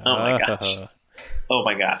 Oh my gosh. Oh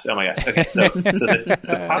my gosh. Okay, so the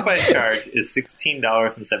Popeyes charge is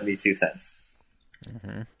 $16.72.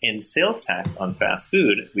 Mm-hmm. In sales tax on fast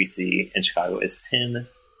food, we see in Chicago is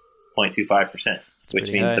 10.25%. Which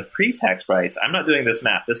means high. The pre-tax price, I'm not doing this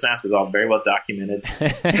math. This math is all very well documented.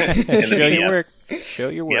 Show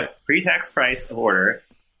your work. Yeah, pre-tax price of order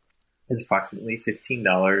is approximately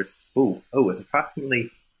 $15. It's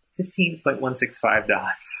approximately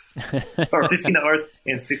 $15.165. Or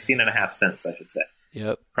 $15.16.5, I should say.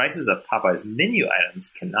 Yep. Prices of Popeye's menu items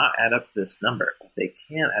cannot add up to this number. They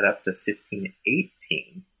can add up to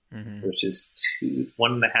 $15.18, which is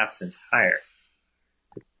 1.5 cents higher.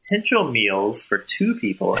 Potential meals for two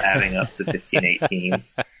people adding up to $15.18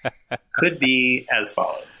 could be as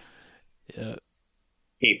follows. Yeah.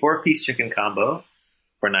 A 4-piece chicken combo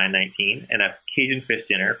for $9.19 and a Cajun fish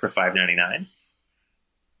dinner for $5.99.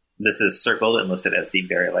 This is circled and listed as the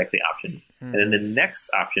very likely option. And then the next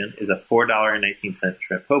option is a $4.19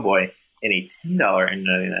 shrimp po' boy and a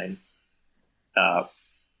 $10.99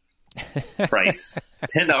 price.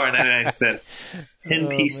 $10.99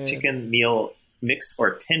 10-piece chicken meal mixed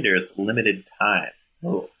or tenders limited time.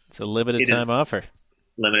 Oh, it's a limited time offer.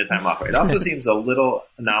 Limited time offer. It also seems a little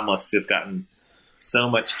anomalous to have gotten so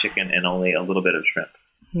much chicken and only a little bit of shrimp.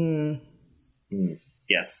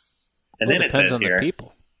 Yes. And then it says on here, the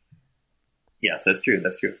people. Yes, that's true.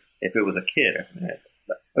 If it was a kid.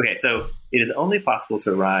 Okay, so it is only possible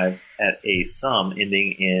to arrive at a sum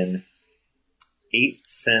ending in 8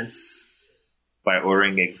 cents by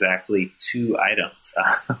ordering exactly 2 items.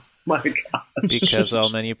 Oh my gosh. Because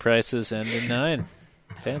all menu prices end in 9.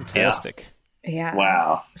 Fantastic. Yeah.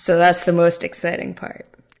 Wow. So that's the most exciting part.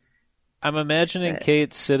 I'm imagining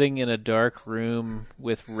Kate sitting in a dark room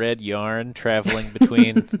with red yarn traveling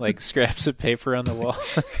between like scraps of paper on the wall.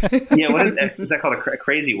 Yeah, what is that called? A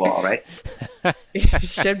crazy wall, right? It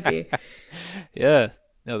should be. Yeah.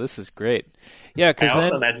 No, this is great. Yeah, because I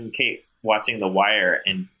also imagine Kate watching The Wire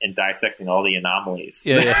and dissecting all the anomalies.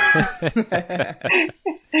 Yeah.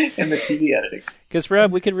 And the TV editing. Because,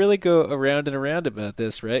 Rob, we could really go around and around about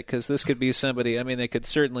this, right? Because this could be somebody, I mean, they could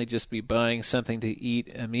certainly just be buying something to eat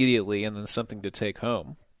immediately and then something to take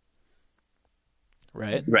home.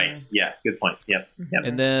 Right? Right. Yeah, good point. Yep.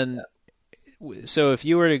 And then, so if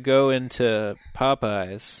you were to go into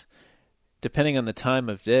Popeyes, depending on the time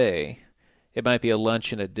of day, it might be a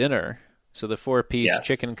lunch and a dinner. So the 4-piece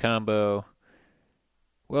chicken combo,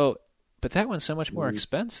 well, but that one's so much more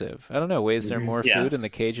expensive. I don't know. Is there more food in the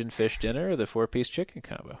Cajun fish dinner or the 4-piece chicken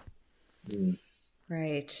combo?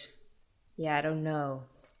 Right. Yeah, I don't know.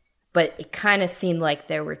 But it kind of seemed like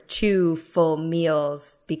there were 2 full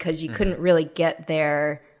meals because you couldn't really get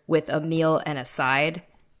there with a meal and a side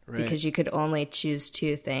because you could only choose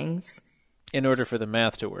 2 things. In order for the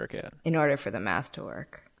math to work out.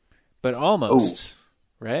 But almost,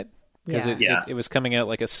 right? Because it was coming out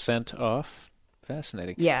like a cent off.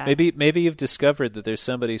 Fascinating. Yeah. Maybe you've discovered that there's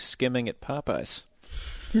somebody skimming at Popeyes.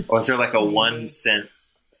 Or is there like a 1 cent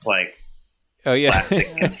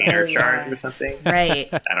plastic container charge or something? Right.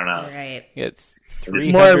 I don't know. Right. Yeah,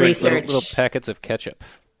 More research. Little packets of ketchup.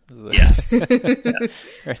 Yes.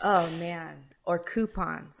 Oh man. Or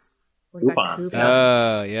coupons. Coupons.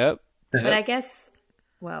 Oh, yep. But I guess,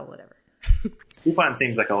 well, whatever. Coupon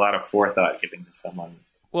seems like a lot of forethought given to someone.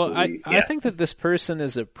 Well, I think that this person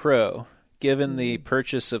is a pro, given the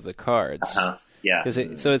purchase of the cards. Yeah.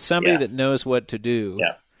 So it's somebody that knows what to do.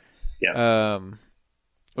 Yeah.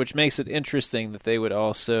 Which makes it interesting that they would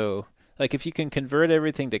also Like, if you can convert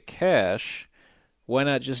everything to cash, why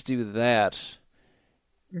not just do that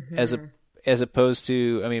as opposed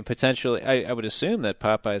to, I mean, potentially, I would assume that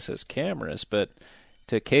Popeyes has cameras, but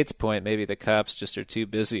to Kate's point, maybe the cops just are too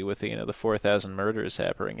busy with the 4,000 murders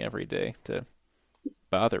happening every day to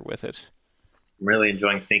bother with it. I'm really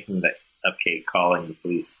enjoying thinking of Kate calling the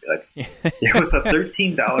police to be like, there was a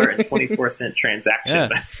 $13.24 transaction.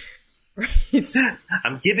 Yeah. Right.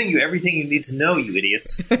 I'm giving you everything you need to know, you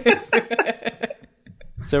idiots.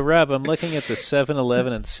 So, Rob, I'm looking at the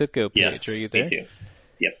 7-Eleven and Citgo page. Yes, Are you there? me too.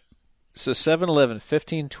 Yep. So 7-Eleven,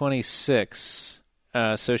 1526.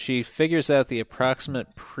 So she figures out the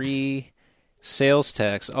approximate pre-sales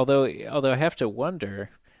tax. Although I have to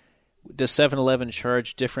wonder, does 7-Eleven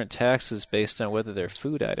charge different taxes based on whether they're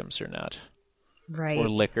food items or not? Right. Or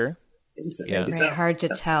liquor? Yeah. Right, hard to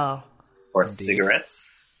tell. Or Indeed. Cigarettes?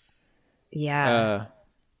 Yeah.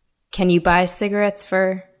 Can you buy cigarettes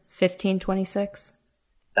for $15.26?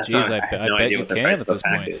 That's Geez, not, I have no bet idea you what the can price at of this the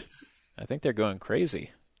pack point. is. I think they're going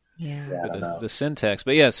crazy Yeah. Yeah, I with don't know. the syntax.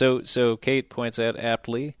 But yeah, so Kate points out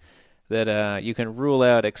aptly that you can rule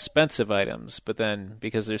out expensive items, but then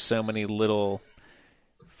because there's so many little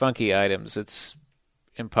funky items, it's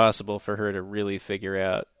impossible for her to really figure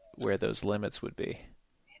out where those limits would be.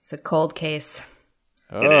 It's a cold case.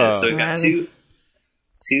 Oh, It is. So we've got two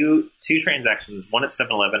transactions, one at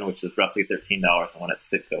 7-Eleven, which is roughly $13, and one at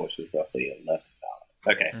Citgo, which is roughly $11.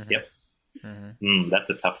 Okay, Yep. That's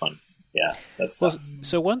a tough one. Yeah, that's tough. Well,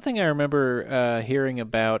 so one thing I remember hearing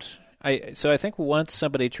about, I think once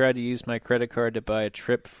somebody tried to use my credit card to buy a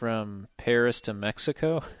trip from Paris to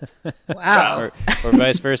Mexico, Wow. or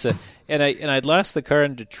vice versa, and I'd lost the car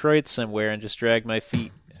in Detroit somewhere and just dragged my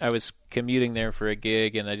feet. I was commuting there for a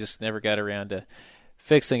gig, and I just never got around to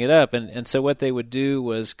fixing it up. And so what they would do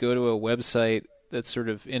was go to a website that sort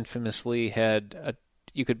of infamously had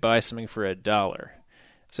you could buy something for $1.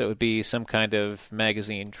 So it would be some kind of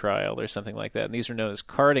magazine trial or something like that. And these are known as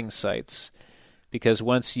carding sites because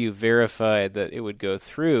once you verified that it would go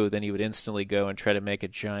through, then you would instantly go and try to make a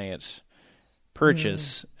giant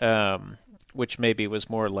purchase, which maybe was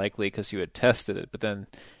more likely because you had tested it. But then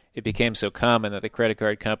it became so common that the credit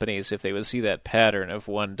card companies, if they would see that pattern of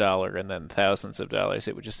 $1 and then thousands of dollars,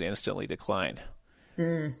 it would just instantly decline.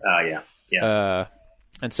 Yeah.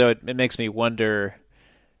 And so it makes me wonder.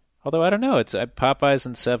 Although I don't know, it's Popeyes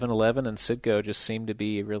and 7-Eleven and Citgo just seem to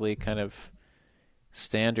be really kind of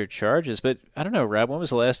standard charges. But I don't know, Rob, when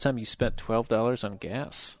was the last time you spent $12 on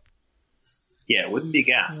gas? Yeah, it wouldn't be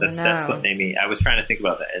gas. That's what made me. I was trying to think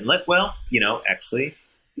about that. Actually,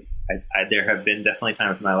 there have been definitely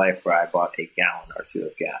times in my life where I bought a gallon or two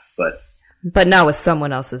of gas, but not with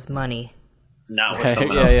someone else's money. Not with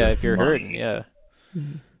someone else's yeah, if you're money. hurting, yeah.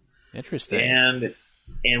 Interesting.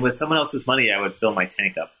 And with someone else's money, I would fill my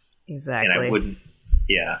tank up. Exactly. And I wouldn't.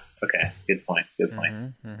 Yeah. Okay. Good point.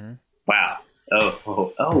 Wow.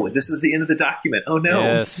 Oh, this is the end of the document. Oh, no.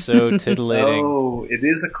 Yes, so titillating. Oh, it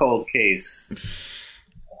is a cold case.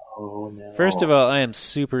 Oh, no. First of all, I am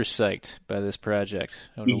super psyched by this project.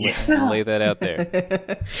 I want to lay that out there.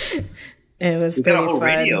 It was we pretty got a whole fun.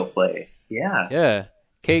 radio play. Yeah. Yeah.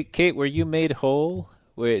 Kate, were you made whole?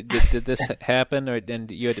 Did this happen,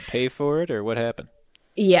 and you had to pay for it, or what happened?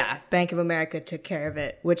 Yeah, Bank of America took care of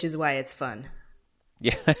it, which is why it's fun.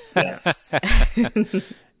 Yeah. Yes.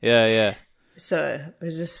 Yeah. So it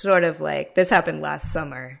was just sort of like, this happened last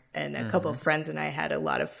summer, and a couple of friends and I had a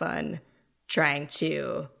lot of fun trying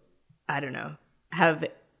to, I don't know, have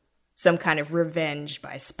some kind of revenge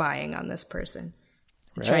by spying on this person.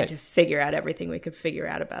 Right. Trying to figure out everything we could figure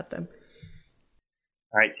out about them.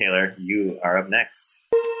 All right, Taylor, you are up next.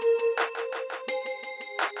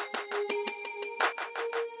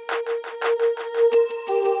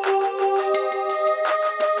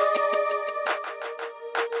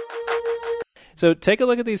 So take a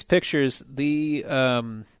look at these pictures. I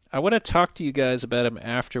want to talk to you guys about them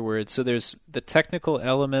afterwards. So there's the technical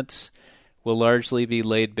element will largely be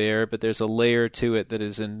laid bare, but there's a layer to it that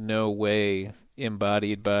is in no way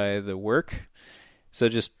embodied by the work. So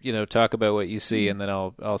just, talk about what you see, and then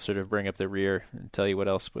I'll sort of bring up the rear and tell you what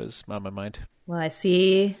else was on my mind. Well, I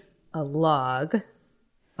see a log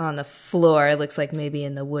on the floor. It looks like maybe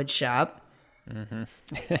in the wood shop.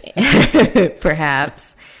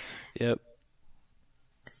 Perhaps. Yep.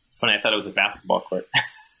 It's funny. I thought it was a basketball court.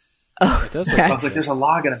 Oh, It does look I was like, "There's a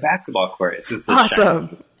log in a basketball court." It's just a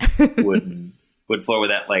awesome. wood floor with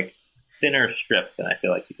that thinner strip than I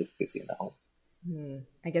feel like you typically see in the home.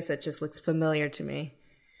 I guess that just looks familiar to me.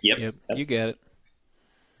 Yep. You get it.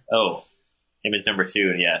 Oh, image number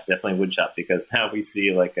 2. Yeah, definitely wood shop, because now we see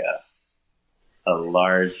a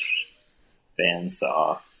large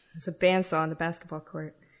bandsaw There's a bandsaw on the basketball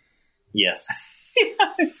court. Yes.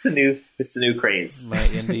 It's the new craze. My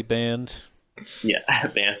indie band. Yeah,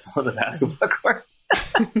 bandsaw on the basketball court.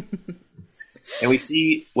 And we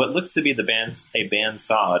see what looks to be a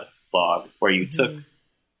bandsawed log where you took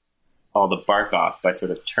all the bark off by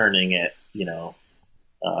sort of turning it,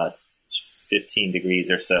 15 degrees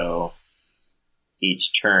or so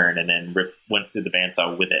each turn, and then went through the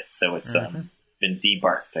bandsaw with it. So it's been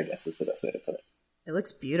debarked, I guess is the best way to put it. It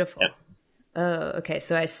looks beautiful. Yep. Oh, okay.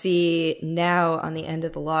 So I see now on the end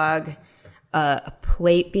of the log a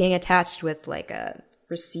plate being attached with like a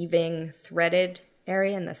receiving threaded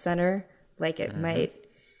area in the center, like it might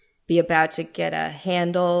be about to get a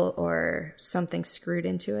handle or something screwed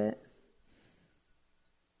into it.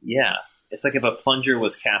 Yeah, it's like if a plunger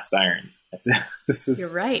was cast iron. You're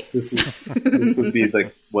right. This would be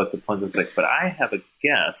like what the plunger looks like. But I have a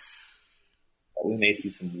guess that we may see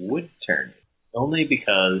some wood turning, only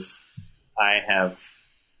because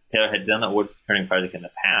Taylor had done a wood turning project in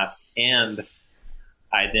the past, and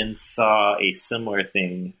I then saw a similar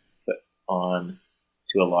thing put on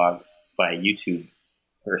to a log by a YouTube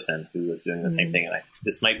person who was doing the same thing. And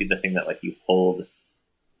this might be the thing that like you hold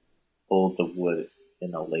the wood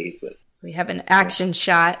in a lathe with. We have an action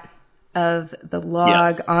shot of the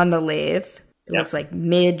log on the lathe. It looks like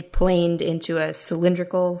mid-planed into a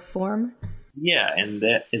cylindrical form. Yeah, and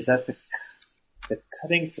is that the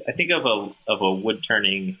cutting? I think of a wood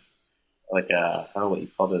turning, like I don't know what you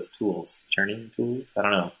call those tools, turning tools. I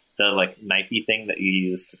don't know, the like knifey thing that you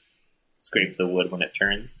use to scrape the wood when it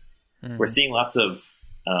turns. We're seeing lots of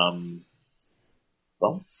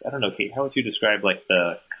bumps. I don't know, Kate. How would you describe like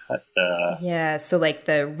the cut? Yeah, so like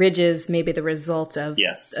the ridges, maybe the result of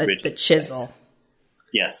the chisel.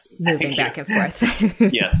 Yes, moving back and forth.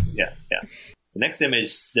 Yes, yeah. The next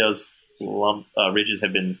image, those ridges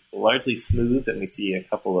have been largely smoothed, and we see a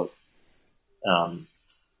couple of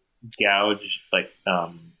gouge, like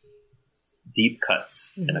deep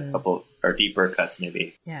cuts, and a couple or deeper cuts,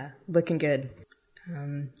 maybe. Yeah, looking good.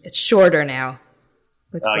 It's shorter now.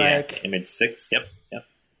 Looks like image 6. Yep.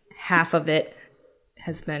 Half of it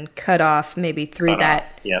has been cut off, maybe through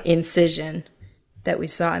that incision that we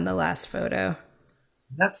saw in the last photo.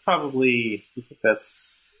 That's probably, I think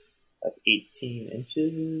that's like 18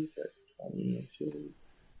 inches or 20 inches.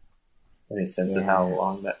 Any sense of how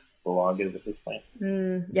long that log is at this point?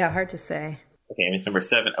 Yeah, hard to say. Okay, image number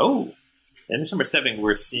 7. Oh, image number 7,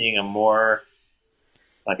 we're seeing a more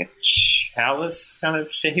like a chalice kind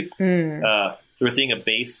of shape. So we're seeing a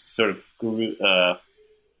base sort of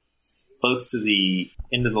close to the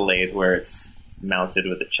end of the lathe where it's mounted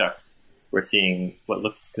with a chuck. We're seeing what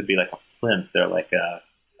could be like a plinth. They're like a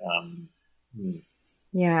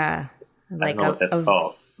yeah, like I don't know what that's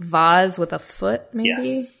called. Vase with a foot, maybe.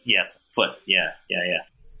 Yes, foot. Yeah.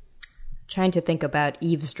 Trying to think about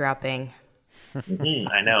eavesdropping.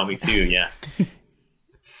 I know, me too. Yeah.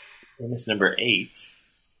 Image number 8.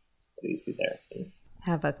 What do you see there?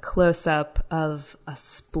 Have a close up of a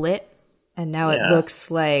split, and now it looks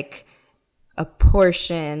like a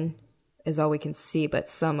portion is all we can see, but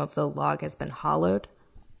some of the log has been hollowed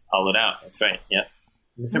out. That's right. Yep.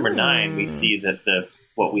 Number 9, we see that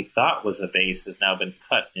what we thought was a base has now been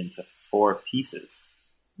cut into 4 pieces.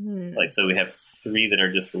 Like, so we have 3 that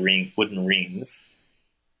are just wooden rings,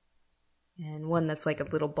 and one that's like a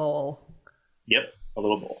little bowl. Yep, a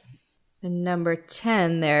little bowl. And number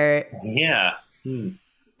 10, there. Yeah.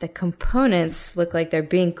 The components look like they're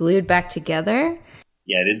being glued back together.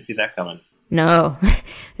 Yeah, I didn't see that coming. No.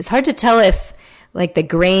 It's hard to tell if like the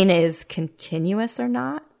grain is continuous or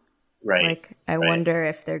not. Right. Like I wonder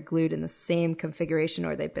if they're glued in the same configuration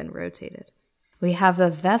or they've been rotated. We have a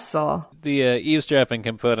vessel. The eavesdropping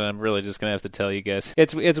component, I'm really just going to have to tell you guys.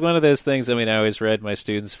 It's one of those things, I mean, I always read my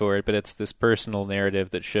students for it, but it's this personal narrative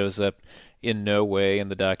that shows up in no way in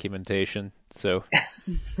the documentation. So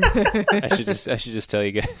I should just tell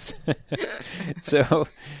you guys. So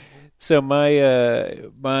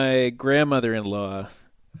my grandmother-in-law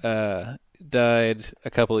died a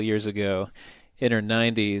couple of years ago in her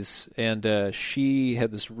 90s, and she had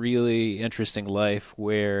this really interesting life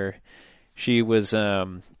where she was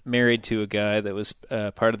married to a guy that was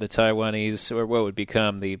part of the Taiwanese, or what would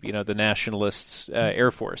become the nationalists'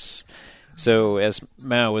 Air Force. So as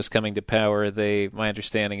Mao was coming to power, my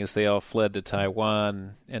understanding is they all fled to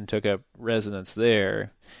Taiwan and took up residence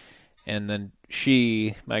there. And then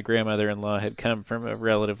my grandmother-in-law, had come from a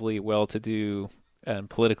relatively well-to-do and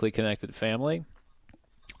politically connected family.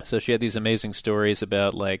 So she had these amazing stories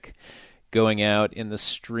about like going out in the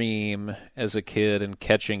stream as a kid and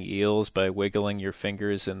catching eels by wiggling your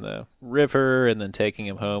fingers in the river and then taking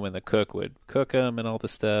them home, and the cook would cook them and all the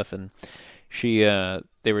stuff. And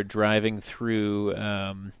they were driving through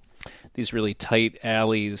these really tight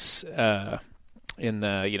alleys in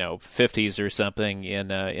the 50s or something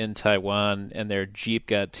in Taiwan, and their Jeep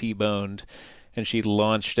got T-boned, and she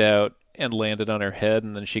launched out and landed on her head,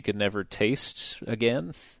 and then she could never taste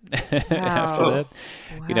again after that.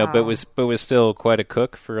 Wow. But was still quite a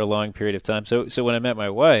cook for a long period of time. So when I met my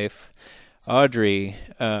wife, Audrey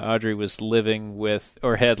was living with,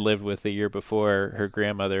 or had lived with the year before, her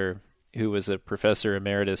grandmother, who was a professor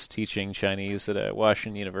emeritus teaching Chinese at a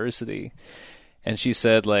Washington University. And she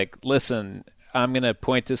said, like, listen, I'm going to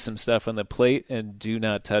point to some stuff on the plate and do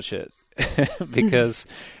not touch it. Because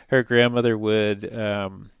her grandmother would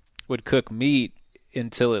cook meat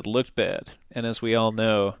until it looked bad. And as we all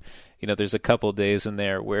know, there's a couple days in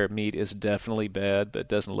there where meat is definitely bad but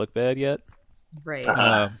doesn't look bad yet. Right.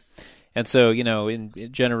 And so,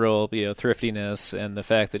 in general, thriftiness and the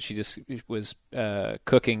fact that she just was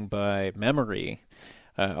cooking by memory,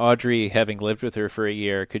 Audrey, having lived with her for a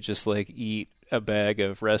year, could just like eat a bag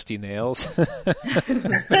of rusty nails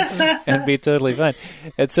and be totally fine.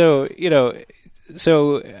 And so,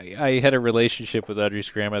 so I had a relationship with Audrey's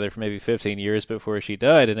grandmother for maybe 15 years before she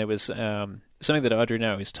died, and it was something that Audrey and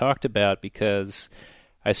I always talked about, because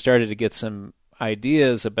I started to get some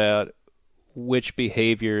ideas about which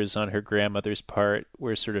behaviors on her grandmother's part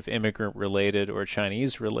were sort of immigrant-related or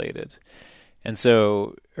Chinese-related. And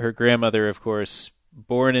so her grandmother, of course,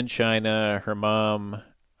 born in China, her mom,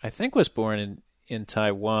 I think, was born in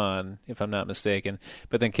Taiwan, if I'm not mistaken,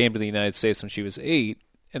 but then came to the United States when she was 8,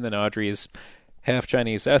 and then Audrey is half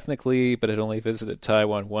Chinese ethnically, but had only visited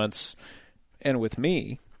Taiwan once, and with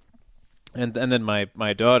me. And then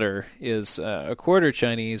my daughter is a quarter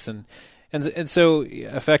Chinese, and so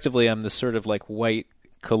effectively I'm this sort of like white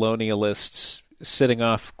colonialist sitting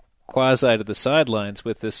off quasi to the sidelines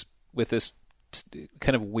with this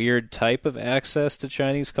kind of weird type of access to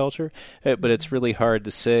Chinese culture. But it's really hard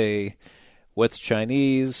to say what's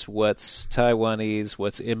Chinese, what's Taiwanese,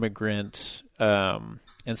 what's immigrant,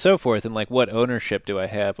 and so forth, and like what ownership do I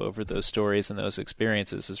have over those stories and those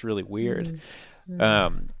experiences is really weird.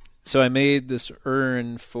 So I made this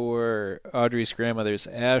urn for Audrey's grandmother's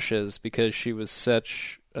ashes because she was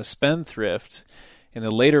such a spendthrift in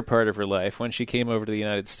the later part of her life. When she came over to the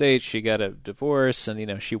United States, she got a divorce,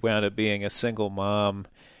 and she wound up being a single mom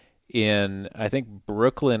in, I think,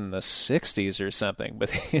 Brooklyn in the 60s or something,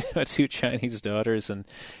 with 2 Chinese daughters,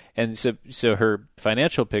 and so her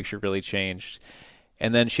financial picture really changed.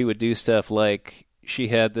 And then she would do stuff like she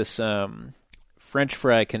had this French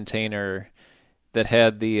fry container that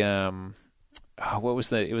had the what was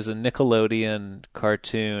that? It was a Nickelodeon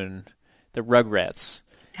cartoon, the Rugrats,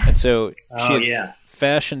 and so she had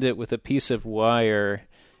fashioned it with a piece of wire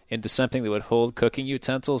into something that would hold cooking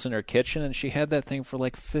utensils in her kitchen, and she had that thing for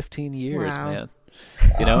like 15 years, man.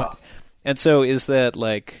 And so is that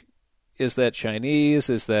Chinese?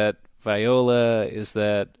 Is that Viola? Is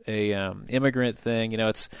that a immigrant thing?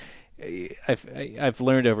 I've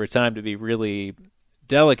learned over time to be really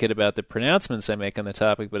delicate about the pronouncements I make on the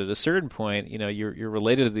topic, but at a certain point, you're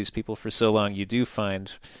related to these people for so long, you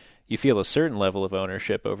feel a certain level of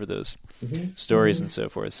ownership over those stories and so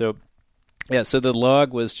forth. So the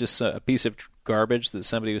log was just a piece of garbage that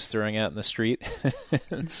somebody was throwing out in the street.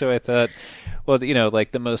 And so I thought, well,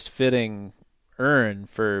 like the most fitting urn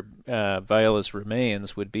for Viola's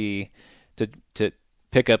remains would be to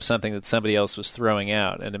pick up something that somebody else was throwing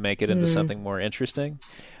out and to make it into something more interesting.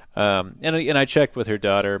 And I checked with her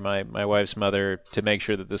daughter, my wife's mother, to make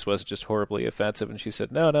sure that this wasn't just horribly offensive, and she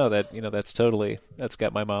said, no, that's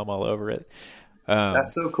got my mom all over it.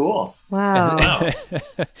 That's so cool. Wow.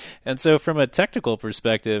 And so from a technical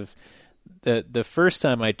perspective, the first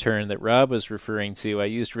time I turned that Rob was referring to, I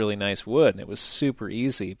used really nice wood, and it was super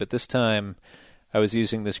easy. But this time I was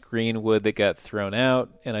using this green wood that got thrown out,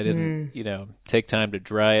 and I didn't, take time to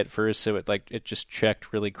dry it first, so it just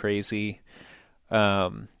checked really crazy.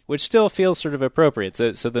 Which still feels sort of appropriate.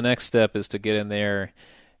 So the next step is to get in there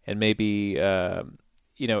and maybe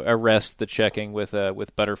arrest the checking with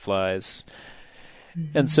butterflies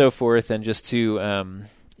and so forth, and just to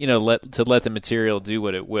let the material do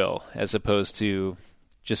what it will, as opposed to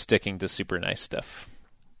just sticking to super nice stuff.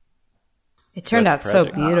 It turned out so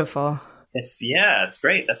beautiful. It's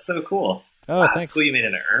great. That's so cool. Oh, wow, thanks. It's cool you made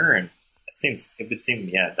an urn. It would seem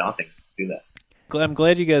daunting to do that. I'm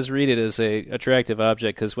glad you guys read it as a attractive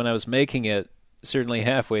object, because when I was making it, certainly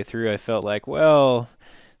halfway through, I felt like, well,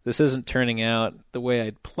 this isn't turning out the way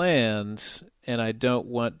I'd planned, and I don't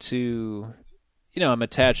want to, I'm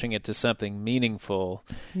attaching it to something meaningful,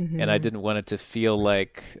 and I didn't want it to feel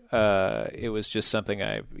like it was just something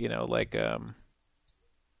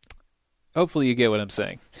hopefully you get what I'm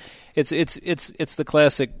saying. It's the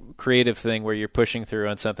classic creative thing where you're pushing through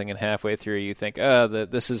on something and halfway through you think,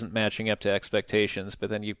 this isn't matching up to expectations, but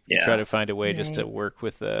then you try to find a way just to work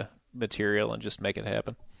with the material and just make it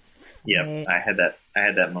happen. Yeah, right. I had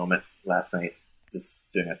that moment last night, just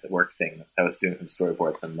doing the work thing. I was doing some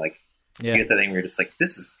storyboards, and you get that thing where you're just like,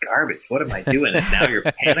 this is garbage. What am I doing? And now you're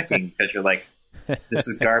panicking because you're like, this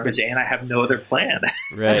is garbage, and I have no other plan.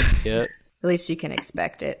 Right. Yeah. At least you can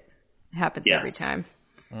expect it. It happens every time.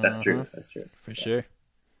 That's true. That's true. For sure.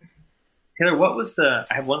 Taylor,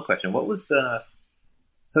 I have one question.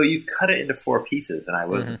 So you cut it into 4 pieces, and I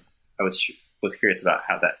was curious about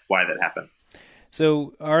why that happened.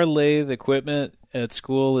 So our lathe equipment at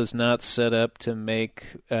school is not set up to make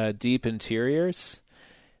deep interiors.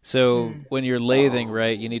 So when you're lathing,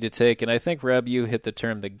 right, you need to take, and I think, Rob, you hit the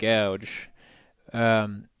term the gouge.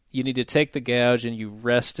 You need to take the gouge and you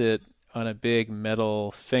rest it on a big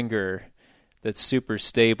metal finger that's super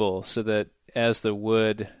stable, so that as the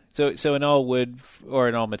wood, so in all wood or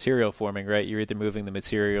in all material forming, right, you're either moving the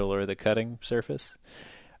material or the cutting surface.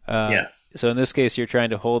 So in this case, you're trying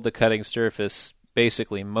to hold the cutting surface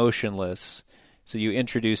basically motionless. So you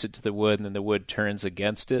introduce it to the wood, and then the wood turns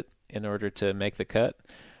against it in order to make the cut.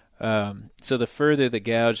 So the further the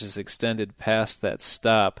gouge is extended past that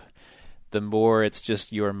stop, the more it's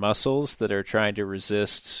just your muscles that are trying to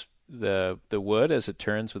resist the wood as it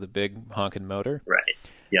turns with a big honking motor. Right.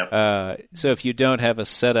 Yep. So if you don't have a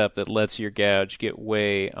setup that lets your gouge get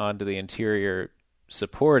way onto the interior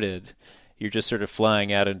supported, you're just sort of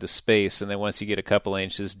flying out into space, and then once you get a couple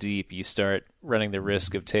inches deep, you start running the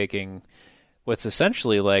risk of taking what's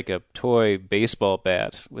essentially like a toy baseball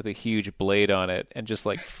bat with a huge blade on it and just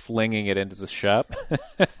flinging it into the shop.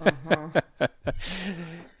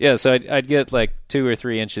 Yeah, so I'd get 2 or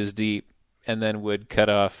 3 inches deep, and then would cut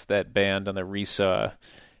off that band on the resaw,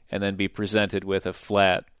 and then be presented with a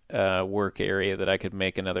flat work area that I could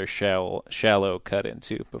make another shallow cut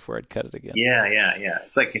into before I'd cut it again. Yeah.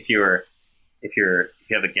 It's like if you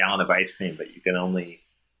have a gallon of ice cream, but you can only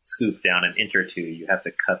scoop down an inch or 2, you have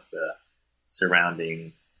to cut the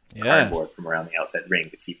surrounding cardboard from around the outside ring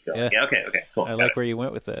to keep going. Yeah, okay, cool. I like where you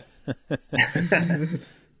went with that.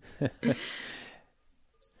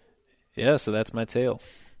 Yeah, so that's my tale.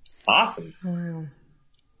 Awesome. Wow.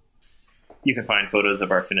 You can find photos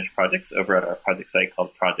of our finished projects over at our project site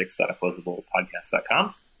called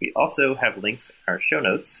projects.opposablepodcast.com. We also have links in our show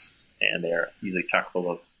notes, and they're usually chock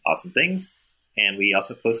full of awesome things. And we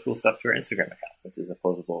also post cool stuff to our Instagram account, which is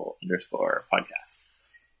opposable_podcast.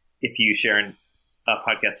 If you share a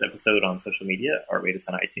podcast episode on social media, or rate us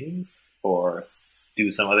on iTunes, or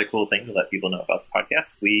do some other cool thing to let people know about the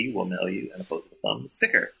podcast, we will mail you an Opposable Thumbs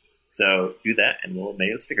sticker. So do that, and we'll mail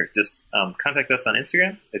you a sticker. Just contact us on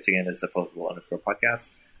Instagram, which again is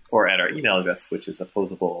opposable_podcast, or at our email address, which is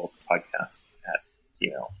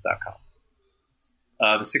opposablepodcast@gmail.com.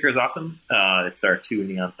 The sticker is awesome. It's our 2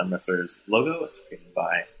 Neon Thumb Wrestlers logo. It's created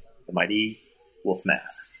by the mighty Wolf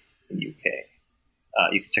Mask in the UK.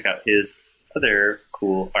 You can check out his other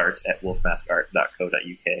cool art at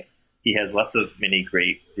wolfmaskart.co.uk. He has lots of many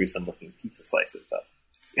great gruesome-looking pizza slices, though.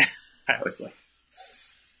 I always like.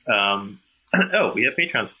 We have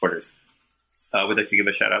Patreon supporters. We'd like to give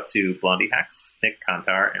a shout out to Blondie Hacks, Nick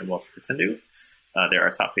Kantar, and Walter Pretendu. They're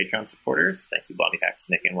our top Patreon supporters. Thank you, Blondie Hacks,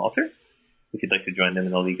 Nick, and Walter. If you'd like to join them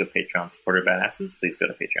in the League of Patreon supporter badasses, please go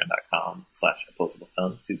to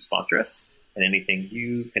patreon.com/opposablefilms to sponsor us. And anything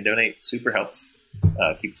you can donate super helps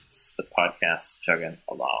keeps the podcast chugging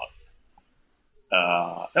along.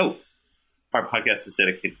 Our podcast is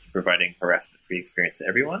dedicated to providing harassment-free experience to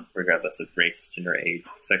everyone, regardless of race, gender, age,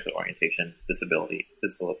 sexual orientation, disability,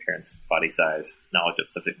 physical appearance, body size, knowledge of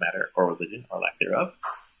subject matter, or religion, or lack thereof.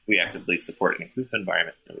 We actively support an inclusive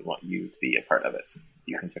environment, and we want you to be a part of it.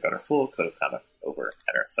 You can check out our full code of conduct over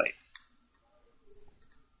at our site.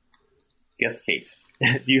 Guest Kate,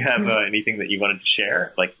 do you have anything that you wanted to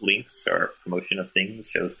share, like links or promotion of things,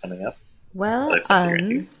 shows coming up? Well,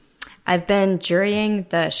 I've been jurying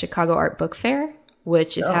the Chicago Art Book Fair,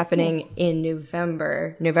 which is happening in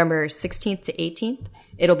November 16th to 18th.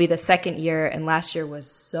 It'll be the second year, and last year was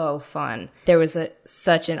so fun. There was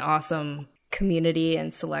such an awesome community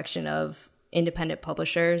and selection of independent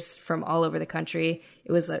publishers from all over the country.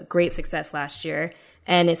 It was a great success last year,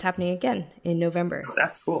 and it's happening again in November. Oh,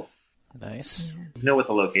 that's cool. Nice. Do you know what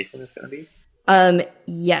the location is going to be?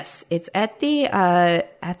 Yes, it's at the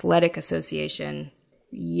Athletic Association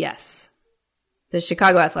Yes. The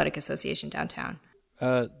Chicago Athletic Association downtown.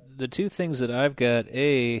 The two things that I've got,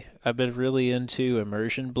 I've been really into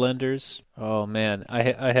immersion blenders. Oh man,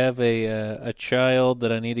 I have a child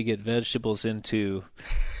that I need to get vegetables into,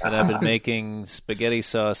 and I've been making spaghetti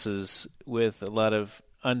sauces with a lot of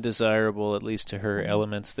undesirable, at least to her,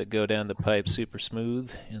 elements that go down the pipe super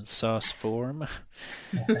smooth in sauce form.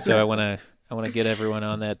 So I want to get everyone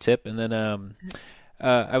on that tip, and then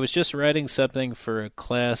I was just writing something for a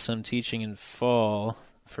class I'm teaching in fall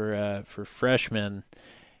for freshmen.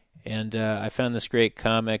 And I found this great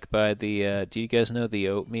comic by do you guys know The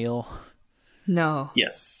Oatmeal? No.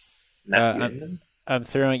 Yes. Matthew Inman? I'm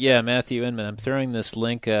throwing, Matthew Inman. I'm throwing this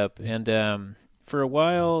link up. And for a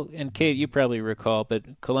while, and Kate, you probably recall,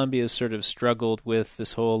 but Columbia sort of struggled with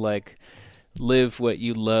this whole, like, live what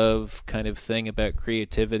you love kind of thing about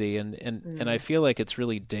creativity. And I feel like it's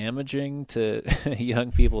really damaging to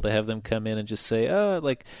young people to have them come in and just say, oh,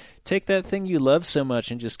 like, take that thing you love so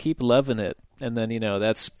much and just keep loving it. And then,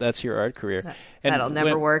 that's your art career. That'll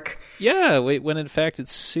never work. Yeah, when in fact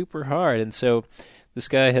it's super hard. And so this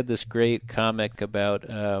guy had this great comic about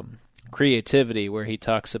creativity where he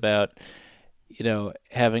talks about,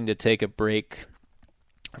 having to take a break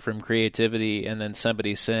from creativity, and then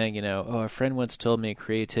somebody saying, a friend once told me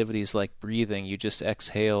creativity is like breathing. You just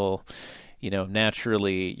exhale,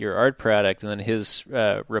 naturally your art product. And then his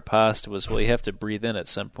riposte was, well, you have to breathe in at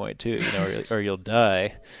some point too, or you'll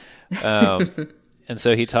die. And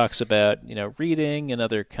so he talks about, reading and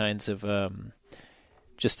other kinds of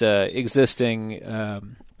just existing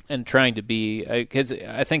and trying to be.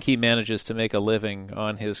 I think he manages to make a living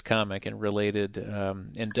on his comic and related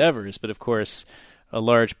endeavors, but of course, a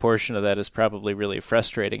large portion of that is probably really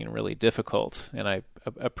frustrating and really difficult. And I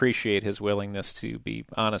appreciate his willingness to be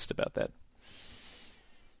honest about that.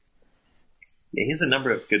 Yeah, he has a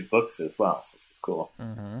number of good books as well, which is cool.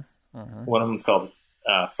 Mm-hmm. Mm-hmm. One of them is called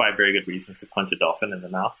 5 Very Good Reasons to Punch a Dolphin in the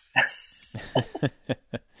Mouth.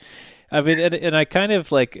 I mean, and I kind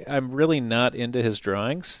of I'm really not into his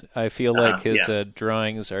drawings. I feel like his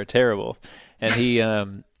drawings are terrible. And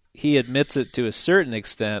he admits it to a certain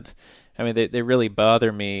extent. I mean, they really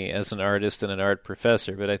bother me as an artist and an art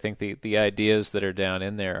professor, but I think the ideas that are down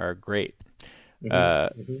in there are great.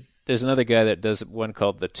 There's another guy that does one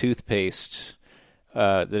called The Toothpaste,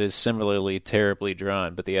 that is similarly terribly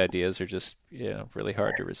drawn, but the ideas are just really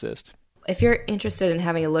hard to resist. If you're interested in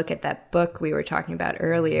having a look at that book we were talking about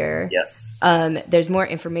earlier, yes, there's more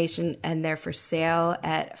information in there for sale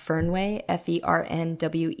at Fernway,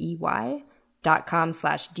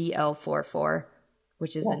 FERNWEY.com/DL44,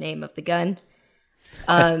 which is the name of the gun.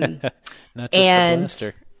 Not just the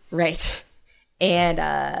blaster. Right.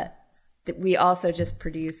 And we also just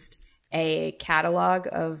produced a catalog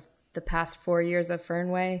of the past 4 years of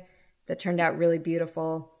Fernway that turned out really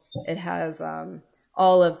beautiful. It has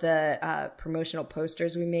all of the promotional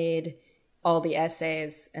posters we made, all the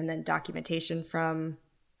essays, and then documentation from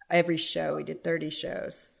every show. We did 30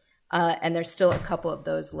 shows. And there's still a couple of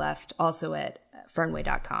those left also at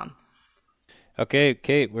fernway.com. Okay,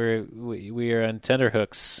 Kate, we are on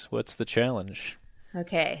tenterhooks. What's the challenge?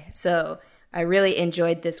 Okay, so I really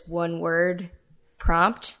enjoyed this one word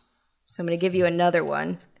prompt. So I'm going to give you another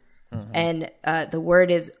one. Mm-hmm. And the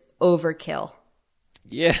word is overkill.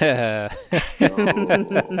 Yeah.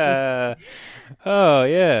 Oh,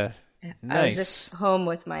 yeah. Nice. I was just home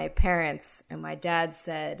with my parents, and my dad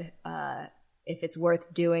said, if it's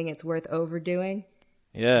worth doing, it's worth overdoing.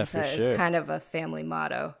 Yeah, for sure. It's kind of a family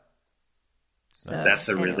motto. So, that's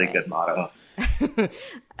a really good motto.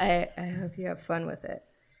 I hope you have fun with it.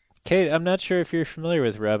 Kate, I'm not sure if you're familiar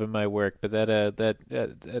with Rob and my work, but that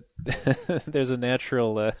there's a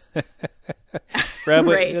natural Rob,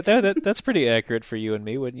 right. That's pretty accurate for you and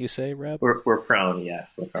me, wouldn't you say, Rob? We're prone, yeah.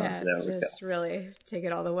 We're prone to that. Just really take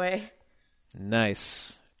it all the way.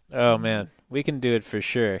 Nice. Oh man, we can do it for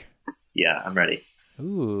sure. Yeah, I'm ready.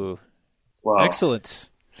 Ooh. Well, excellent.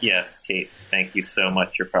 Yes, Kate, thank you so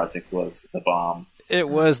much. Your project was the bomb. It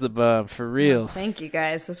was the bomb, for real. Thank you,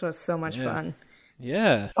 guys. This was so much fun.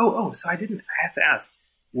 Yeah. So I have to ask,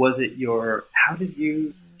 do you have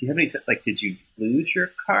any, did you lose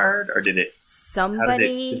your card, or how did it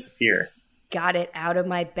disappear? Got it out of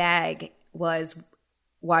my bag, was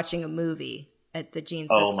watching a movie at the Gene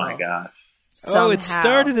Siskel. Oh my gosh. Somehow, it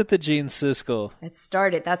started at the Gene Siskel.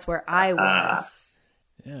 That's where I was.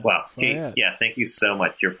 Yeah. Wow. Kate, thank you so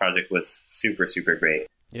much. Your project was super, super great.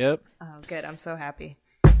 Yep. Oh, good. I'm so happy.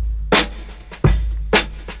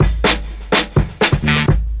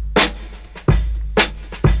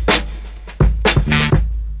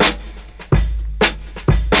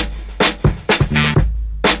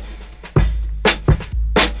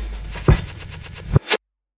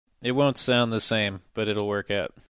 It won't sound the same, but it'll work out.